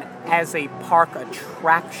Caribbean as a park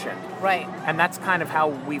attraction? Right. And that's kind of how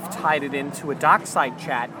we've tied it into a dockside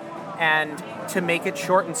chat. And to make it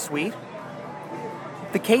short and sweet,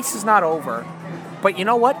 the case is not over. But you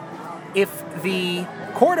know what? If the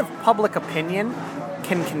court of public opinion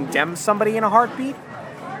can condemn somebody in a heartbeat,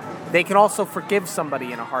 they can also forgive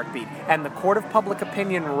somebody in a heartbeat. And the court of public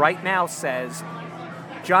opinion right now says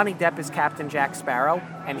Johnny Depp is Captain Jack Sparrow,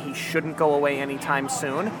 and he shouldn't go away anytime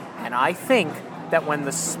soon. And I think that when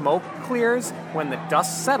the smoke clears, when the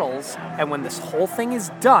dust settles, and when this whole thing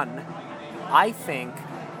is done, I think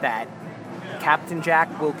that Captain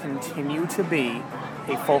Jack will continue to be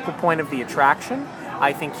a focal point of the attraction.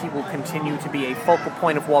 I think he will continue to be a focal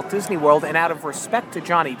point of Walt Disney World, and out of respect to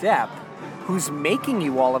Johnny Depp, who's making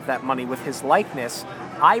you all of that money with his likeness,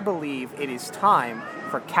 I believe it is time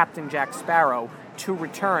for Captain Jack Sparrow to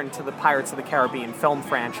return to the Pirates of the Caribbean film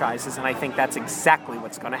franchises, and I think that's exactly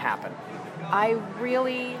what's going to happen. I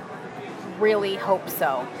really, really hope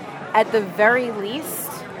so. At the very least,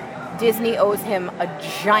 Disney owes him a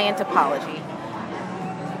giant apology.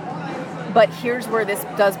 But here's where this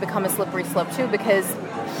does become a slippery slope too, because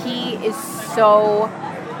he is so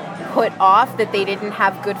put off that they didn't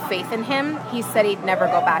have good faith in him. He said he'd never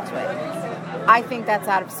go back to it. I think that's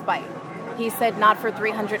out of spite. He said, not for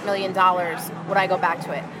 $300 million would I go back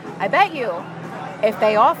to it. I bet you if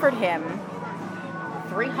they offered him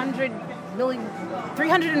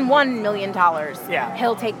 $301 million,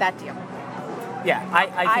 he'll take that deal. Yeah,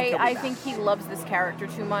 I think he loves this character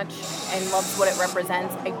too much and loves what it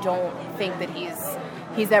represents. I don't think that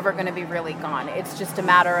he's ever going to be really gone. It's just a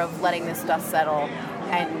matter of letting this dust settle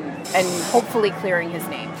and hopefully clearing his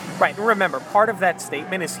name. Right, and remember, part of that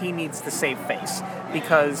statement is he needs to save face,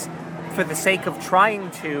 because for the sake of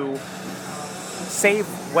trying to save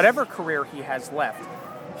whatever career he has left,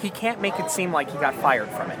 he can't make it seem like he got fired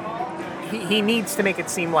from it. He needs to make it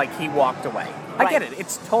seem like he walked away. I get it.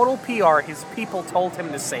 It's total PR. His people told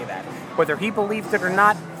him to say that. Whether he believed it or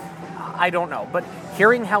not, I don't know. But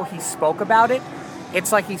hearing how he spoke about it,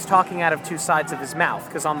 it's like he's talking out of two sides of his mouth.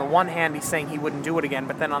 Because on the one hand, he's saying he wouldn't do it again,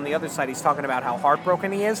 but then on the other side, he's talking about how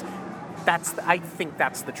heartbroken he is. I think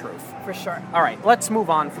that's the truth. For sure. All right, let's move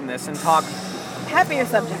on from this and talk happier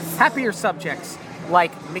subjects. Happier subjects,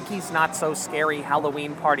 like Mickey's Not So Scary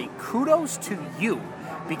Halloween Party. Kudos to you,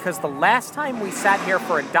 because the last time we sat here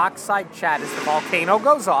for a dockside chat as the volcano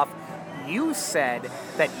goes off, you said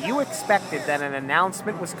that you expected that an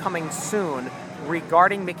announcement was coming soon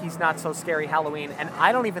regarding Mickey's Not So Scary Halloween, and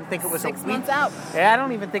I don't even think it was 6 months out. I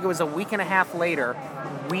don't even think it was a week and a half later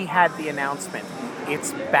we had the announcement.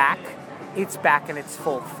 It's back. It's back in its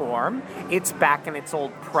full form. It's back in its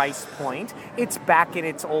old price point. It's back in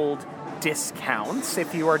its old discounts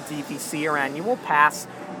if you are DVC or annual pass.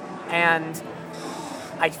 And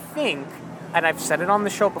I think, and I've said it on the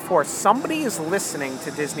show before, somebody is listening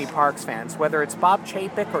to Disney Parks fans, whether it's Bob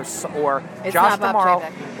Chapek or Josh D'Amaro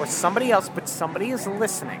or somebody else, but somebody is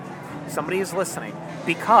listening. Somebody is listening,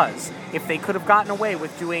 because if they could have gotten away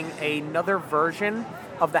with doing another version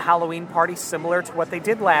of the Halloween party similar to what they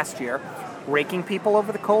did last year, raking people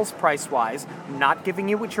over the coals price-wise, not giving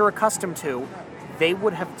you what you're accustomed to, they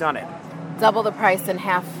would have done it. Double the price and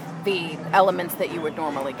half the elements that you would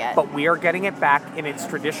normally get. But we are getting it back in its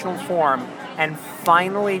traditional form, and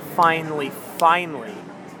finally,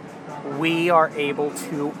 we are able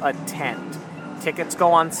to attend. Tickets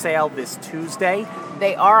go on sale this Tuesday.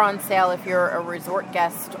 They are on sale if you're a resort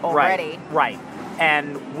guest already. Right.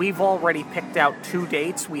 And we've already picked out 2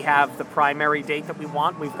 dates. We have the primary date that we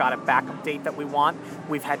want. We've got a backup date that we want.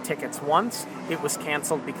 We've had tickets once. It was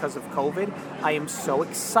canceled because of COVID. I am so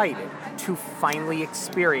excited to finally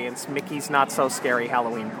experience Mickey's Not So Scary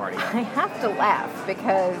Halloween Party. I have to laugh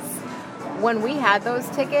because when we had those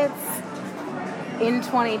tickets in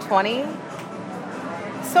 2020,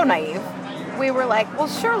 so naive. We were like, well,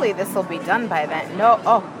 surely this will be done by then. No,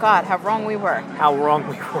 oh God, how wrong we were.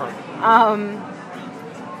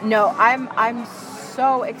 No, I'm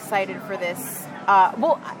so excited for this.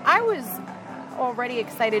 I was already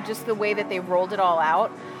excited just the way that they rolled it all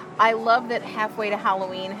out. I love that Halfway to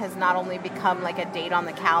Halloween has not only become like a date on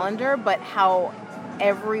the calendar, but how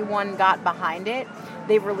everyone got behind it.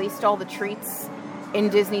 They released all the treats in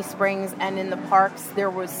Disney Springs and in the parks.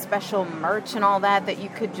 There was special merch and all that you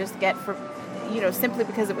could just get for, simply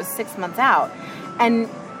because it was 6 months out. And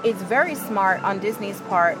it's very smart on Disney's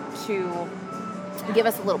part to give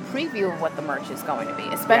us a little preview of what the merch is going to be,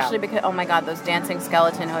 especially because, oh my God, those dancing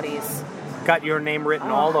skeleton hoodies. Got your name written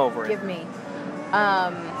all over it. Give me.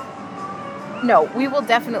 No, we will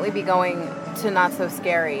definitely be going to Not So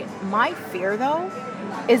Scary. My fear, though,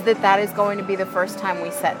 is that is going to be the first time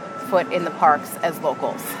we set foot in the parks as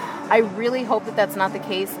locals. I really hope that that's not the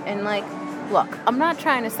case. And, look, I'm not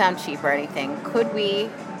trying to sound cheap or anything. Could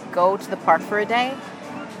we go to the park for a day?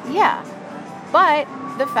 Yeah. But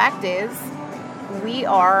the fact is, we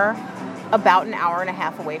are about an hour and a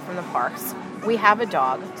half away from the parks. We have a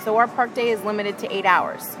dog, so our park day is limited to 8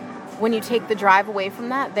 hours. When you take the drive away from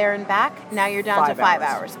that, there and back, now you're down to 5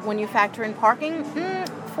 hours. When you factor in parking,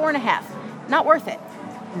 4.5. Not worth it.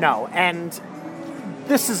 No, and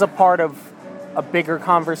this is a part of a bigger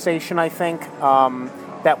conversation, I think,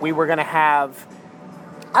 that we were going to have.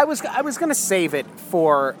 I was going to save it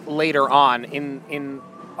for later on in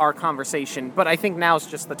our conversation, but I think now's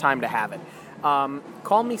just the time to have it.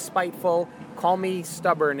 Call me spiteful, call me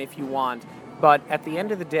stubborn if you want, but at the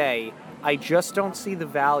end of the day, I just don't see the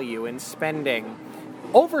value in spending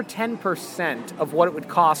over 10% of what it would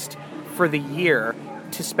cost for the year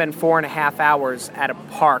to spend 4.5 hours at a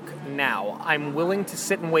park now. I'm willing to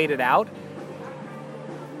sit and wait it out,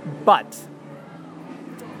 but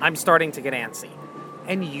I'm starting to get antsy,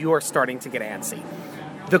 and you're starting to get antsy.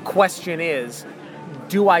 The question is,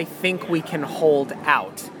 do I think we can hold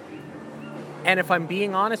out? And if I'm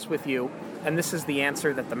being honest with you, and this is the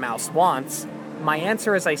answer that the mouse wants, my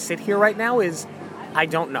answer as I sit here right now is, I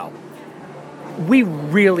don't know. We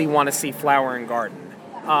really want to see Flower and Garden.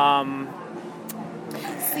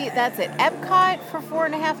 See, that's it. Epcot for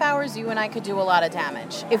 4.5 hours, you and I could do a lot of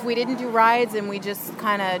damage. If we didn't do rides and we just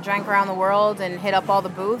kind of drank around the world and hit up all the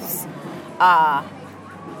booths,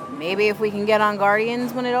 maybe if we can get on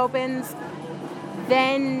Guardians when it opens,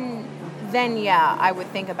 then yeah, I would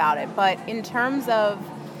think about it. But in terms of,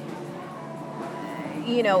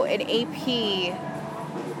 an AP,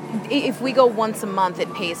 if we go once a month,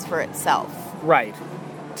 it pays for itself. Right.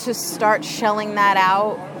 To start shelling that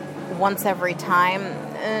out once every time,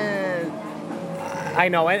 I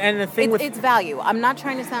know, and the thing it's value. I'm not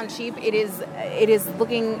trying to sound cheap. It is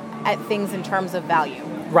looking at things in terms of value.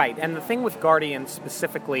 Right, and the thing with Guardians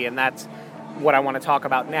specifically, and that's what I want to talk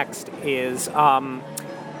about next, is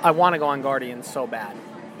I want to go on Guardians so bad.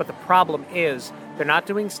 But the problem is they're not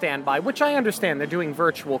doing standby, which I understand. They're doing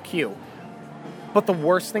virtual queue. But the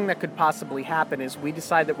worst thing that could possibly happen is we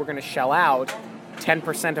decide that we're going to shell out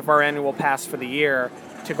 10% of our annual pass for the year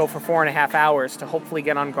to go for 4.5 hours to hopefully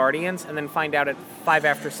get on Guardians, and then find out at 5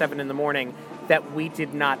 after 7 in the morning that we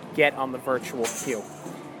did not get on the virtual queue.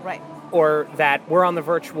 Right. Or that we're on the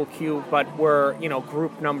virtual queue, but we're,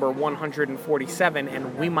 group number 147,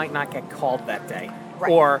 and we might not get called that day.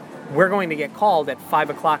 Right. Or we're going to get called at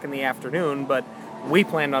 5 o'clock in the afternoon, but we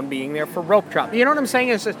planned on being there for rope drop. You know what I'm saying?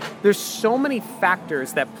 It's just, there's so many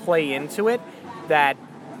factors that play into it that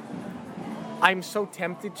I'm so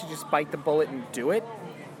tempted to just bite the bullet and do it.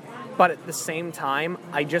 But at the same time,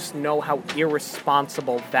 I just know how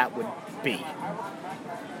irresponsible that would be.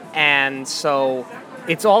 And so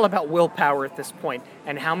it's all about willpower at this point,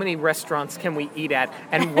 and how many restaurants can we eat at,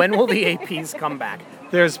 and when will the APs come back?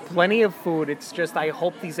 There's plenty of food. It's just I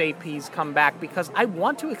hope these APs come back, because I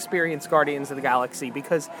want to experience Guardians of the Galaxy,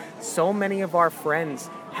 because so many of our friends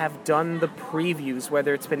have done the previews,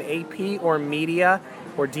 whether it's been AP or media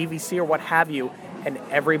or DVC or what have you, and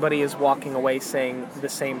everybody is walking away saying the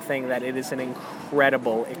same thing, that it is an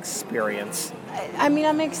incredible experience. I mean,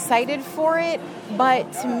 I'm excited for it,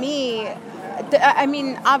 but to me,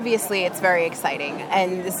 obviously it's very exciting,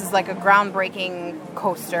 and this is like a groundbreaking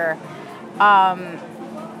coaster.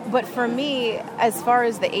 But for me, as far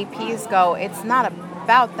as the APs go, it's not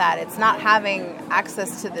about that. It's not having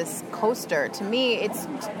access to this coaster. To me, it's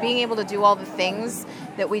being able to do all the things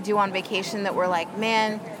that we do on vacation that we're like,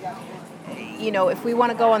 man, if we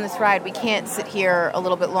want to go on this ride, we can't sit here a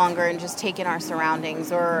little bit longer and just take in our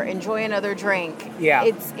surroundings or enjoy another drink. Yeah.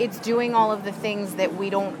 It's doing all of the things that we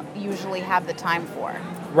don't usually have the time for.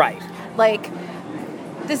 Right. Like,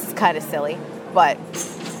 this is kind of silly, but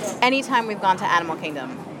anytime we've gone to Animal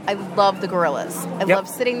Kingdom, I love the gorillas. I love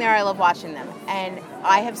sitting there. I love watching them. And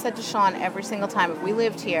I have said to Sean every single time, if we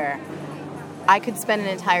lived here, I could spend an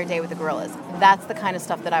entire day with the gorillas. That's the kind of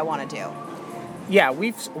stuff that I want to do. Yeah,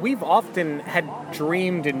 we've often had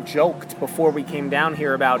dreamed and joked before we came down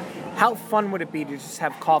here about how fun would it be to just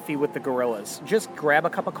have coffee with the gorillas. Just grab a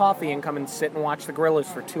cup of coffee and come and sit and watch the gorillas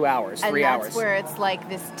for 2 hours, 3 hours. And that's where it's like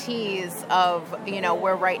this tease of,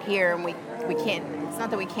 we're right here and we can't, it's not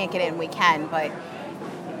that we can't get in, we can, but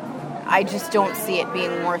I just don't see it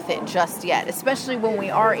being worth it just yet, especially when we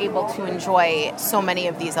are able to enjoy so many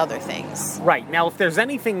of these other things. Right. Now, if there's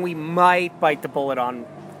anything we might bite the bullet on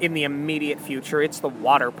in the immediate future, it's the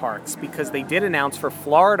water parks, because they did announce for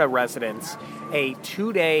Florida residents a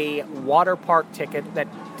 2-day water park ticket that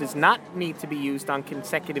does not need to be used on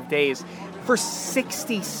consecutive days for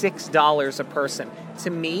 $66 a person. To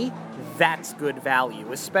me, that's good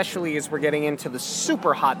value, especially as we're getting into the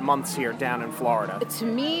super hot months here down in Florida. To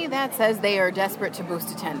me, that says they are desperate to boost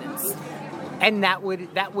attendance. And that would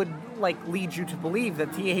lead you to believe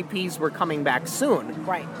that the APs were coming back soon.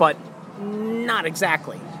 Right. But not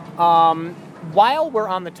exactly. While we're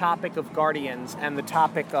on the topic of Guardians and the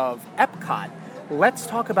topic of Epcot, let's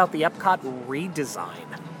talk about the Epcot redesign.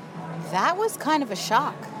 That was kind of a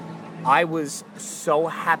shock. I was so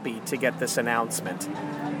happy to get this announcement.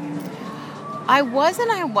 I was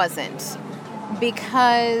and I wasn't,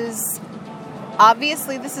 because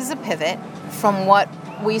obviously this is a pivot from what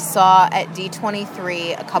we saw at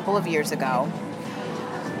D23 a couple of years ago.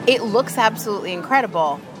 It looks absolutely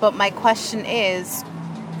incredible, but my question is,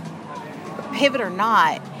 pivot or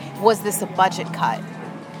not, was this a budget cut?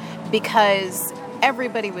 Because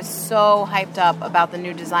everybody was so hyped up about the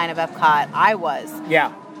new design of Epcot. I was.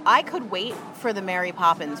 Yeah. I could wait for the Mary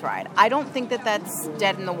Poppins ride. I don't think that that's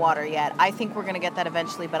dead in the water yet. I think we're going to get that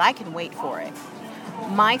eventually, but I can wait for it.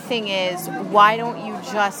 My thing is, why don't you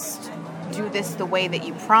just do this the way that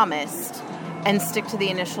you promised and stick to the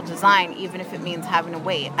initial design, even if it means having to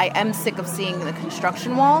wait? I am sick of seeing the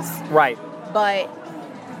construction walls. Right. But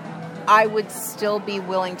I would still be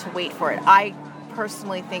willing to wait for it. I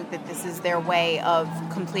personally think that this is their way of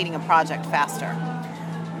completing a project faster.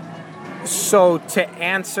 So to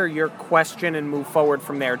answer your question and move forward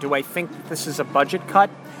from there, do I think that this is a budget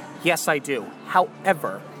cut? Yes, I do.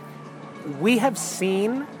 However, we have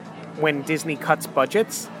seen when Disney cuts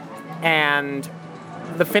budgets and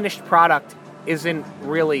the finished product isn't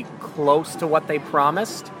really close to what they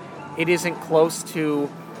promised. It isn't close to,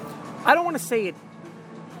 I don't want to say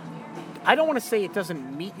it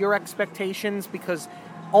doesn't meet your expectations, because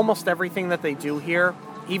almost everything that they do here,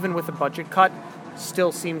 even with a budget cut,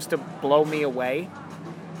 still seems to blow me away.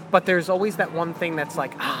 But there's always that one thing that's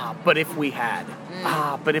like, but if we had,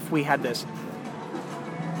 but if we had this.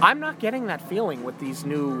 I'm not getting that feeling with these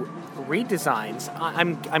new redesigns.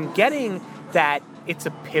 I'm getting that it's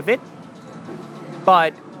a pivot,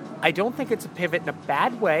 but I don't think it's a pivot in a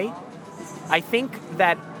bad way. I think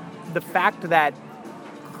that the fact that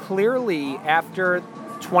clearly after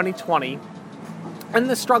 2020 and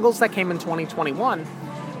the struggles that came in 2021,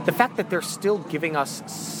 the fact that they're still giving us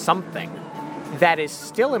something that is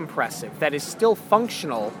still impressive, that is still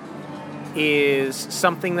functional, is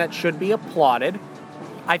something that should be applauded.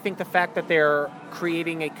 I think the fact that they're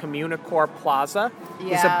creating a Communicore Plaza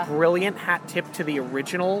is a brilliant hat tip to the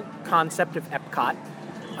original concept of Epcot.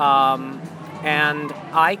 And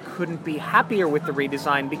I couldn't be happier with the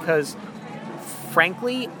redesign because,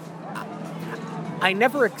 frankly, I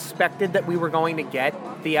never expected that we were going to get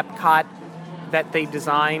the Epcot that they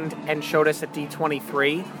designed and showed us at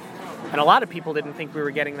D23. And a lot of people didn't think we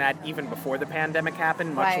were getting that even before the pandemic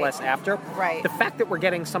happened, much less after. Right. The fact that we're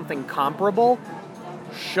getting something comparable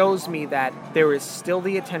shows me that there is still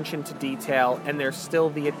the attention to detail and there's still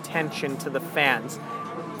the attention to the fans.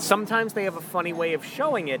 Sometimes they have a funny way of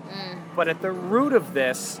showing it, but at the root of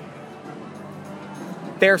this,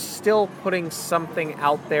 they're still putting something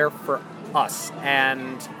out there for us,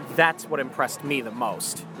 and that's what impressed me the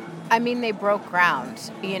most. I mean, they broke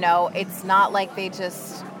ground. You know, it's not like they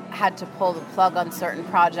just had to pull the plug on certain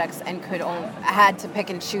projects and had to pick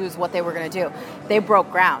and choose what they were going to do. They broke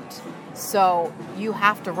ground. So you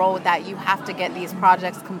have to roll with that. You have to get these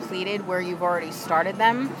projects completed where you've already started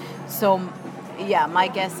them. So, yeah, my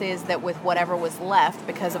guess is that with whatever was left,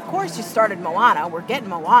 because of course you started Moana, we're getting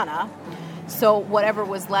Moana. So whatever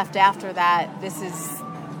was left after that, this is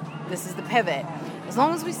the pivot. As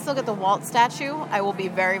long as we still get the Walt statue, I will be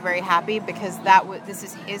very, very happy, because this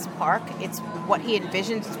is his park. It's what he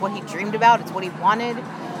envisioned. It's what he dreamed about. It's what he wanted.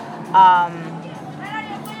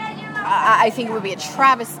 I think it would be a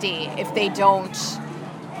travesty if they don't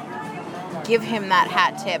give him that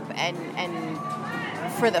hat tip and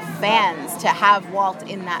for the fans to have Walt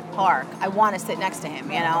in that park. I want to sit next to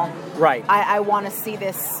him, you know? Right. I want to see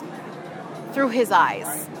this through his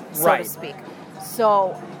eyes, so to speak.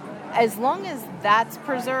 So as long as that's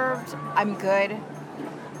preserved, I'm good.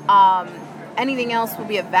 Anything else will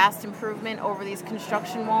be a vast improvement over these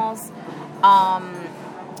construction walls.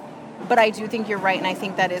 But I do think you're right, and I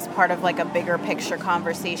think that is part of like a bigger picture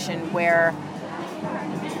conversation where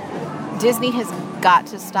Disney has got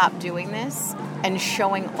to stop doing this and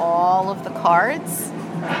showing all of the cards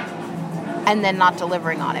and then not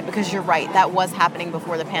delivering on it. Because you're right, that was happening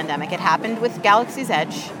before the pandemic. It happened with Galaxy's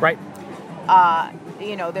Edge. Right.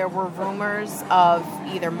 You know, there were rumors of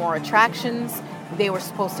either more attractions. They were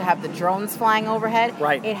supposed to have the drones flying overhead.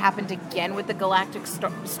 Right. It happened again with the Galactic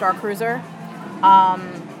Star Cruiser.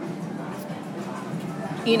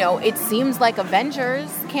 You know, it seems like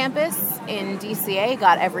Avengers Campus in DCA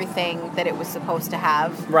got everything that it was supposed to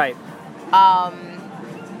have. Right.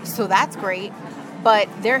 So that's great. But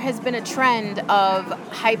there has been a trend of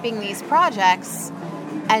hyping these projects,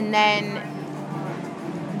 and then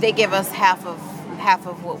they give us half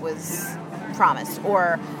of what was promised.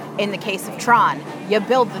 Or in the case of Tron, you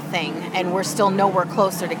build the thing, and we're still nowhere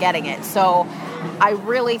closer to getting it. So I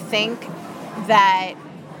really think that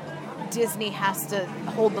Disney has to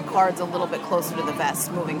hold the cards a little bit closer to the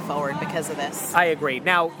vest moving forward because of this. I agree.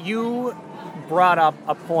 Now, you brought up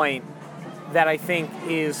a point that I think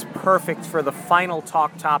is perfect for the final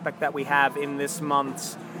talk topic that we have in this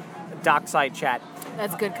month's Dockside Chat.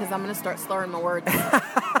 That's good, because I'm going to start slurring my words.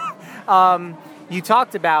 You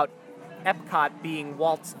talked about Epcot being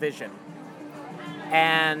Walt's vision.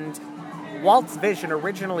 And Walt's vision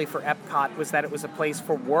originally for Epcot was that it was a place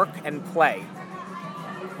for work and play.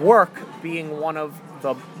 Work being one of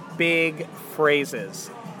the big phrases.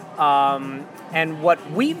 And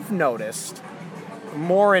what we've noticed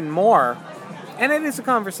more and more, and it is a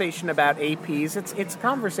conversation about APs, it's a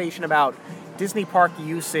conversation about Disney park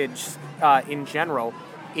usage in general,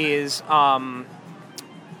 is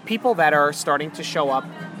people that are starting to show up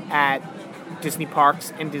at Disney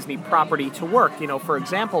parks and Disney property to work. You know, for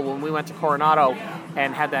example, when we went to Coronado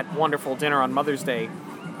and had that wonderful dinner on Mother's Day,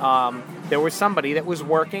 there was somebody that was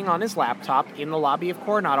working on his laptop in the lobby of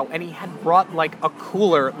Coronado, and he had brought like a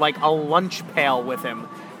cooler, like a lunch pail with him,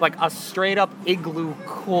 like a straight up igloo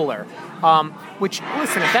cooler. Which,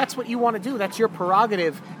 listen, if that's what you want to do, that's your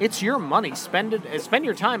prerogative. It's your money. Spend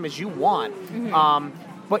your time as you want. Mm-hmm.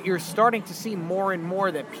 But you're starting to see more and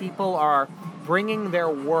more that people are bringing their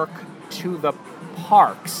work to the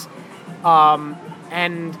parks.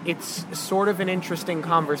 And it's sort of an interesting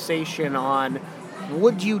conversation on,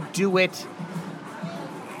 would you do it?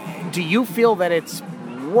 Do you feel that it's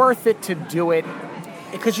worth it to do it?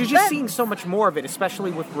 Because you're just seeing so much more of it,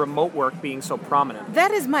 especially with remote work being so prominent.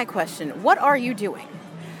 That is my question. What are you doing?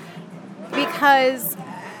 Because,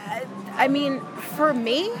 I mean, for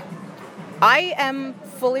me, I am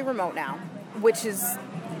fully remote now, which is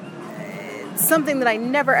something that I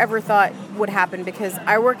never ever thought would happen because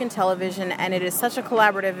I work in television and it is such a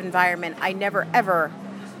collaborative environment. I never ever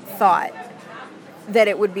thought that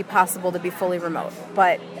it would be possible to be fully remote.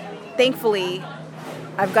 But thankfully,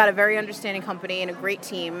 I've got a very understanding company and a great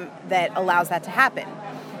team that allows that to happen.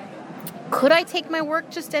 Could I take my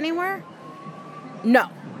work just anywhere? No.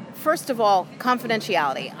 First of all,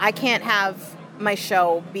 confidentiality. I can't have my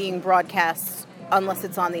show being broadcast unless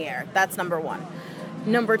it's on the air. That's number one.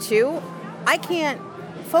 Number two, I can't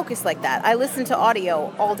focus like that. I listen to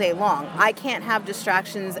audio all day long. I can't have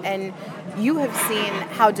distractions, and you have seen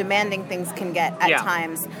how demanding things can get at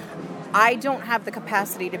times. I don't have the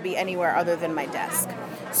capacity to be anywhere other than my desk.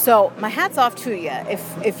 So my hat's off to you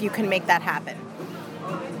if you can make that happen.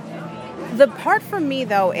 The part for me,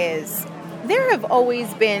 though, is there have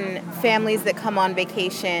always been families that come on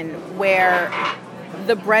vacation where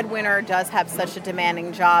the breadwinner does have such a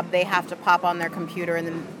demanding job. They have to pop on their computer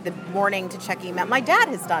in the morning to check email. My dad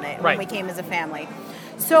has done it when we came as a family.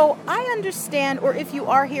 So I understand, or if you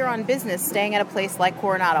are here on business staying at a place like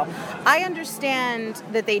Coronado, I understand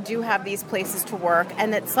that they do have these places to work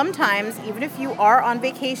and that sometimes, even if you are on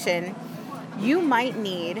vacation, you might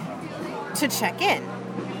need to check in.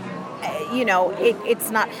 You know, it's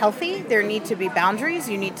not healthy. There need to be boundaries.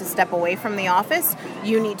 You need to step away from the office.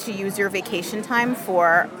 You need to use your vacation time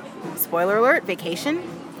for, spoiler alert, vacation.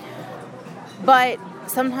 But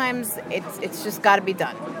sometimes it's just got to be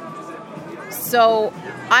done. So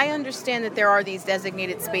I understand that there are these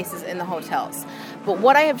designated spaces in the hotels. But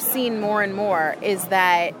what I have seen more and more is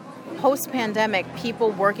that post-pandemic,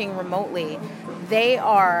 people working remotely, they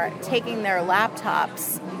are taking their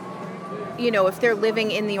laptops. You know, if they're living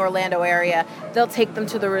in the Orlando area, they'll take them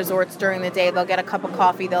to the resorts during the day. They'll get a cup of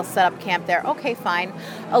coffee. They'll set up camp there. Okay, fine.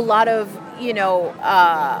 A lot of,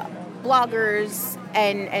 bloggers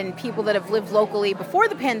and people that have lived locally before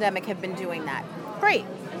the pandemic have been doing that. Great.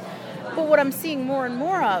 But what I'm seeing more and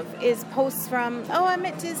more of is posts from, I'm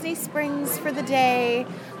at Disney Springs for the day.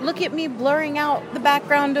 Look at me blurring out the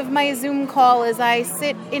background of my Zoom call as I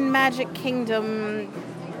sit in Magic Kingdom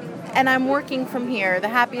and I'm working from here, the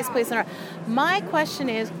happiest place on earth. My question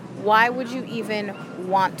is, why would you even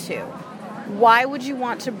want to? Why would you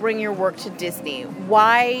want to bring your work to Disney?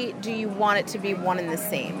 Why do you want it to be one and the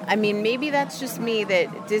same? I mean, maybe that's just me,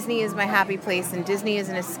 that Disney is my happy place and Disney is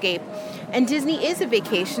an escape. And Disney is a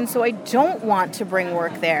vacation, so I don't want to bring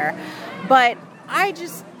work there. But I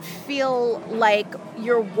just feel like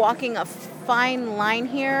you're walking a fine line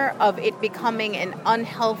here of it becoming an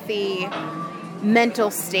unhealthy mental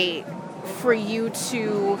state for you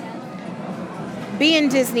to be in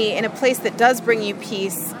Disney in a place that does bring you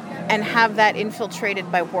peace and have that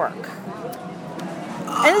infiltrated by work.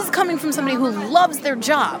 And this is coming from somebody who loves their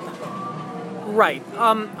job. Right.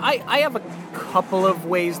 I have a couple of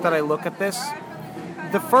ways that I look at this.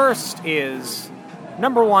 The first is,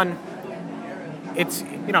 number one, it's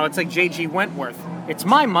like J.G. Wentworth. It's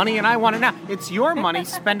my money and I want it now. It's your money,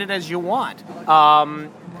 spend it as you want.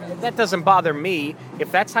 That doesn't bother me.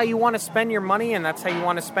 If that's how you want to spend your money and that's how you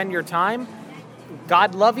want to spend your time,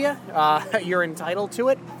 God love you. You're entitled to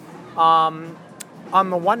it. On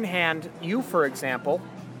the one hand, you, for example,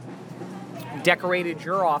 decorated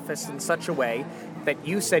your office in such a way that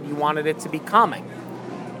you said you wanted it to be calming.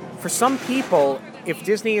 For some people, if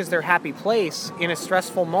Disney is their happy place in a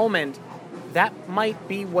stressful moment, that might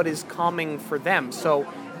be what is coming for them. So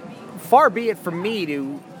far be it from me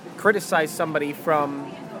to criticize somebody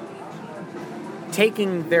from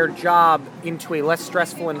taking their job into a less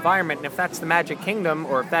stressful environment. And if that's the Magic Kingdom,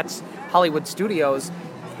 or if that's Hollywood Studios,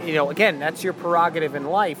 again, that's your prerogative in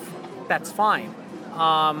life. That's fine.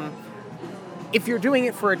 If you're doing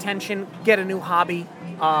it for attention, get a new hobby.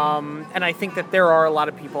 And I think that there are a lot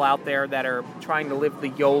of people out there that are trying to live the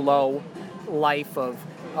YOLO life of,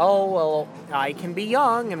 oh, well, I can be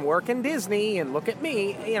young and work in Disney and look at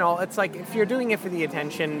me. It's like, if you're doing it for the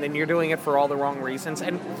attention, then you're doing it for all the wrong reasons.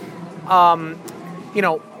 And,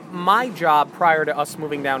 my job prior to us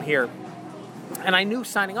moving down here, and I knew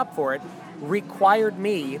signing up for it, required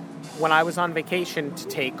me, when I was on vacation, to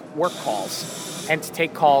take work calls and to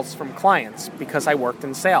take calls from clients because I worked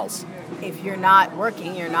in sales. If you're not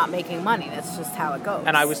working, you're not making money. That's just how it goes.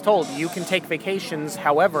 And I was told, you can take vacations,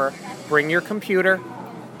 however, bring your computer,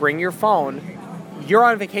 bring your phone. You're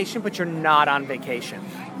on vacation, but you're not on vacation.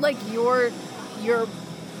 Like your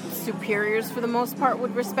superiors, for the most part,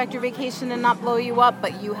 would respect your vacation and not blow you up,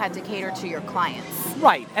 but you had to cater to your clients.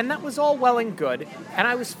 Right, and that was all well and good, and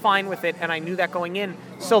I was fine with it, and I knew that going in.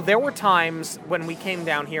 So there were times when we came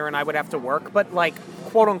down here and I would have to work, but like,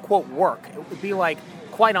 quote-unquote work. It would be like,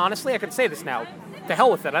 quite honestly, I could say this now, to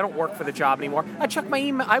hell with it, I don't work for the job anymore. I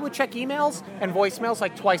would check emails and voicemails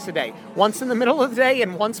like twice a day. Once in the middle of the day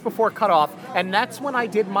and once before cutoff, and that's when I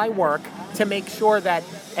did my work to make sure that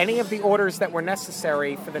any of the orders that were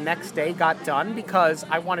necessary for the next day got done, because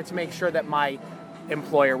I wanted to make sure that my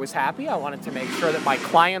employer was happy. I wanted to make sure that my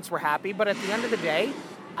clients were happy. But at the end of the day,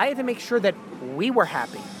 I had to make sure that we were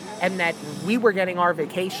happy and that we were getting our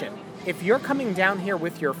vacation. If you're coming down here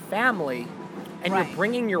with your family and right. You're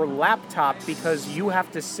bringing your laptop because you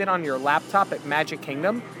have to sit on your laptop at Magic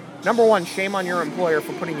Kingdom, number one, shame on your employer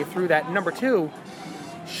for putting you through that. Number two,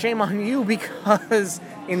 shame on you, because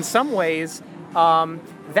in some ways,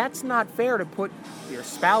 that's not fair to put your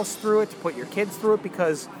spouse through it, to put your kids through it,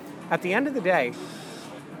 because at the end of the day,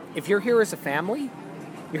 if you're here as a family,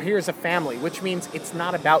 you're here as a family, which means it's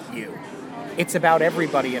not about you. It's about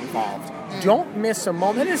everybody involved. Don't miss a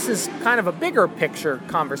moment. This is kind of a bigger picture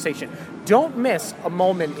conversation. Don't miss a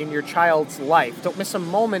moment in your child's life. Don't miss a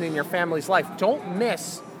moment in your family's life. Don't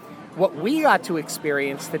miss what we got to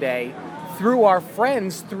experience today through our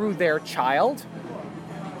friends, through their child,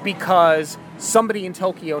 because somebody in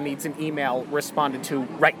Tokyo needs an email responded to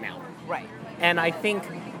right now. Right. And I think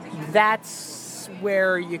that's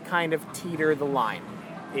where you kind of teeter the line.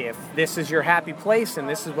 If this is your happy place and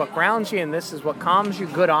this is what grounds you and this is what calms you,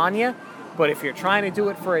 good on you. But if you're trying to do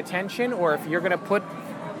it for attention, or if you're going to put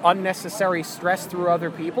unnecessary stress through other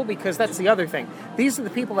people, because that's the other thing. These are the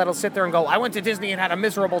people that'll sit there and go, I went to Disney and had a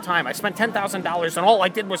miserable time. I spent $10,000 and all I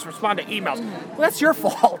did was respond to emails. Well, that's your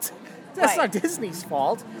fault. That's right. not Disney's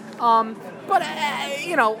fault. But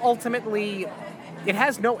ultimately, it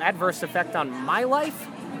has no adverse effect on my life.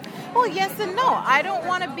 Well, yes and no. I don't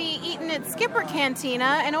want to be eating at Skipper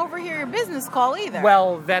Cantina and overhear your business call either.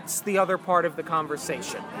 Well, that's the other part of the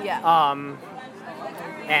conversation. Yeah.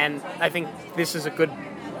 And I think this is a good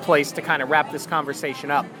place to kind of wrap this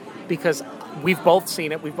conversation up, because we've both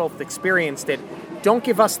seen it, we've both experienced it. Don't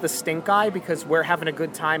give us the stink eye because we're having a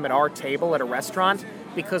good time at our table at a restaurant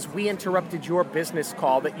because we interrupted your business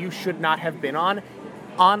call that you should not have been on,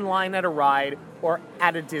 online at a ride or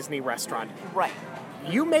at a Disney restaurant. Right.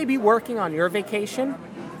 You may be working on your vacation,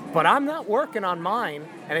 but I'm not working on mine,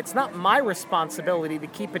 and it's not my responsibility to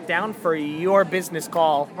keep it down for your business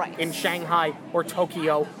call right. in Shanghai or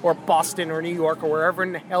Tokyo or Boston or New York or wherever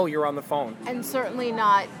in the hell you're on the phone. And certainly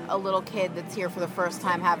not a little kid that's here for the first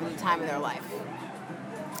time having the time of their life.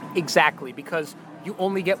 Exactly, because you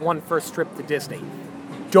only get one first trip to Disney.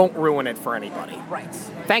 Don't ruin it for anybody. Right.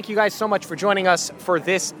 Thank you guys so much for joining us for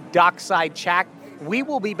this Dockside Chat. We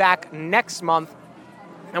will be back next month,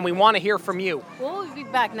 and we want to hear from you. We'll be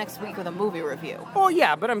back next week with a movie review. Oh,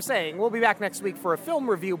 yeah, but I'm saying we'll be back next week for a film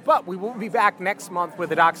review, but we will be back next month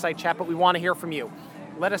with a Dockside Chat, but we want to hear from you.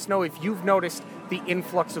 Let us know if you've noticed the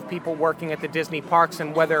influx of people working at the Disney parks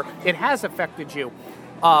and whether it has affected you.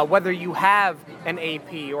 Whether you have an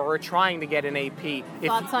AP or are trying to get an AP.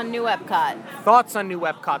 Thoughts on new Epcot. Thoughts on new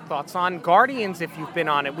Epcot. Thoughts on Guardians if you've been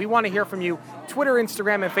on it. We want to hear from you. Twitter,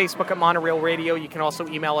 Instagram, and Facebook at Monorail Radio. You can also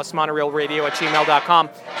email us, monorailradio@gmail.com.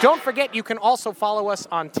 Don't forget, you can also follow us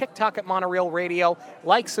on TikTok at Monorail Radio.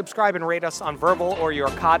 Like, subscribe, and rate us on Verbal or your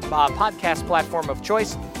podcast platform of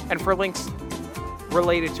choice. And for links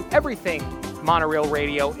related to everything Monorail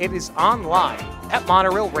Radio, it is online at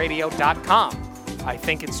monorailradio.com. I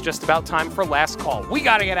think it's just about time for last call. We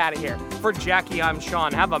got to get out of here. For Jackie, I'm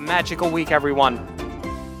Sean. Have a magical week, everyone.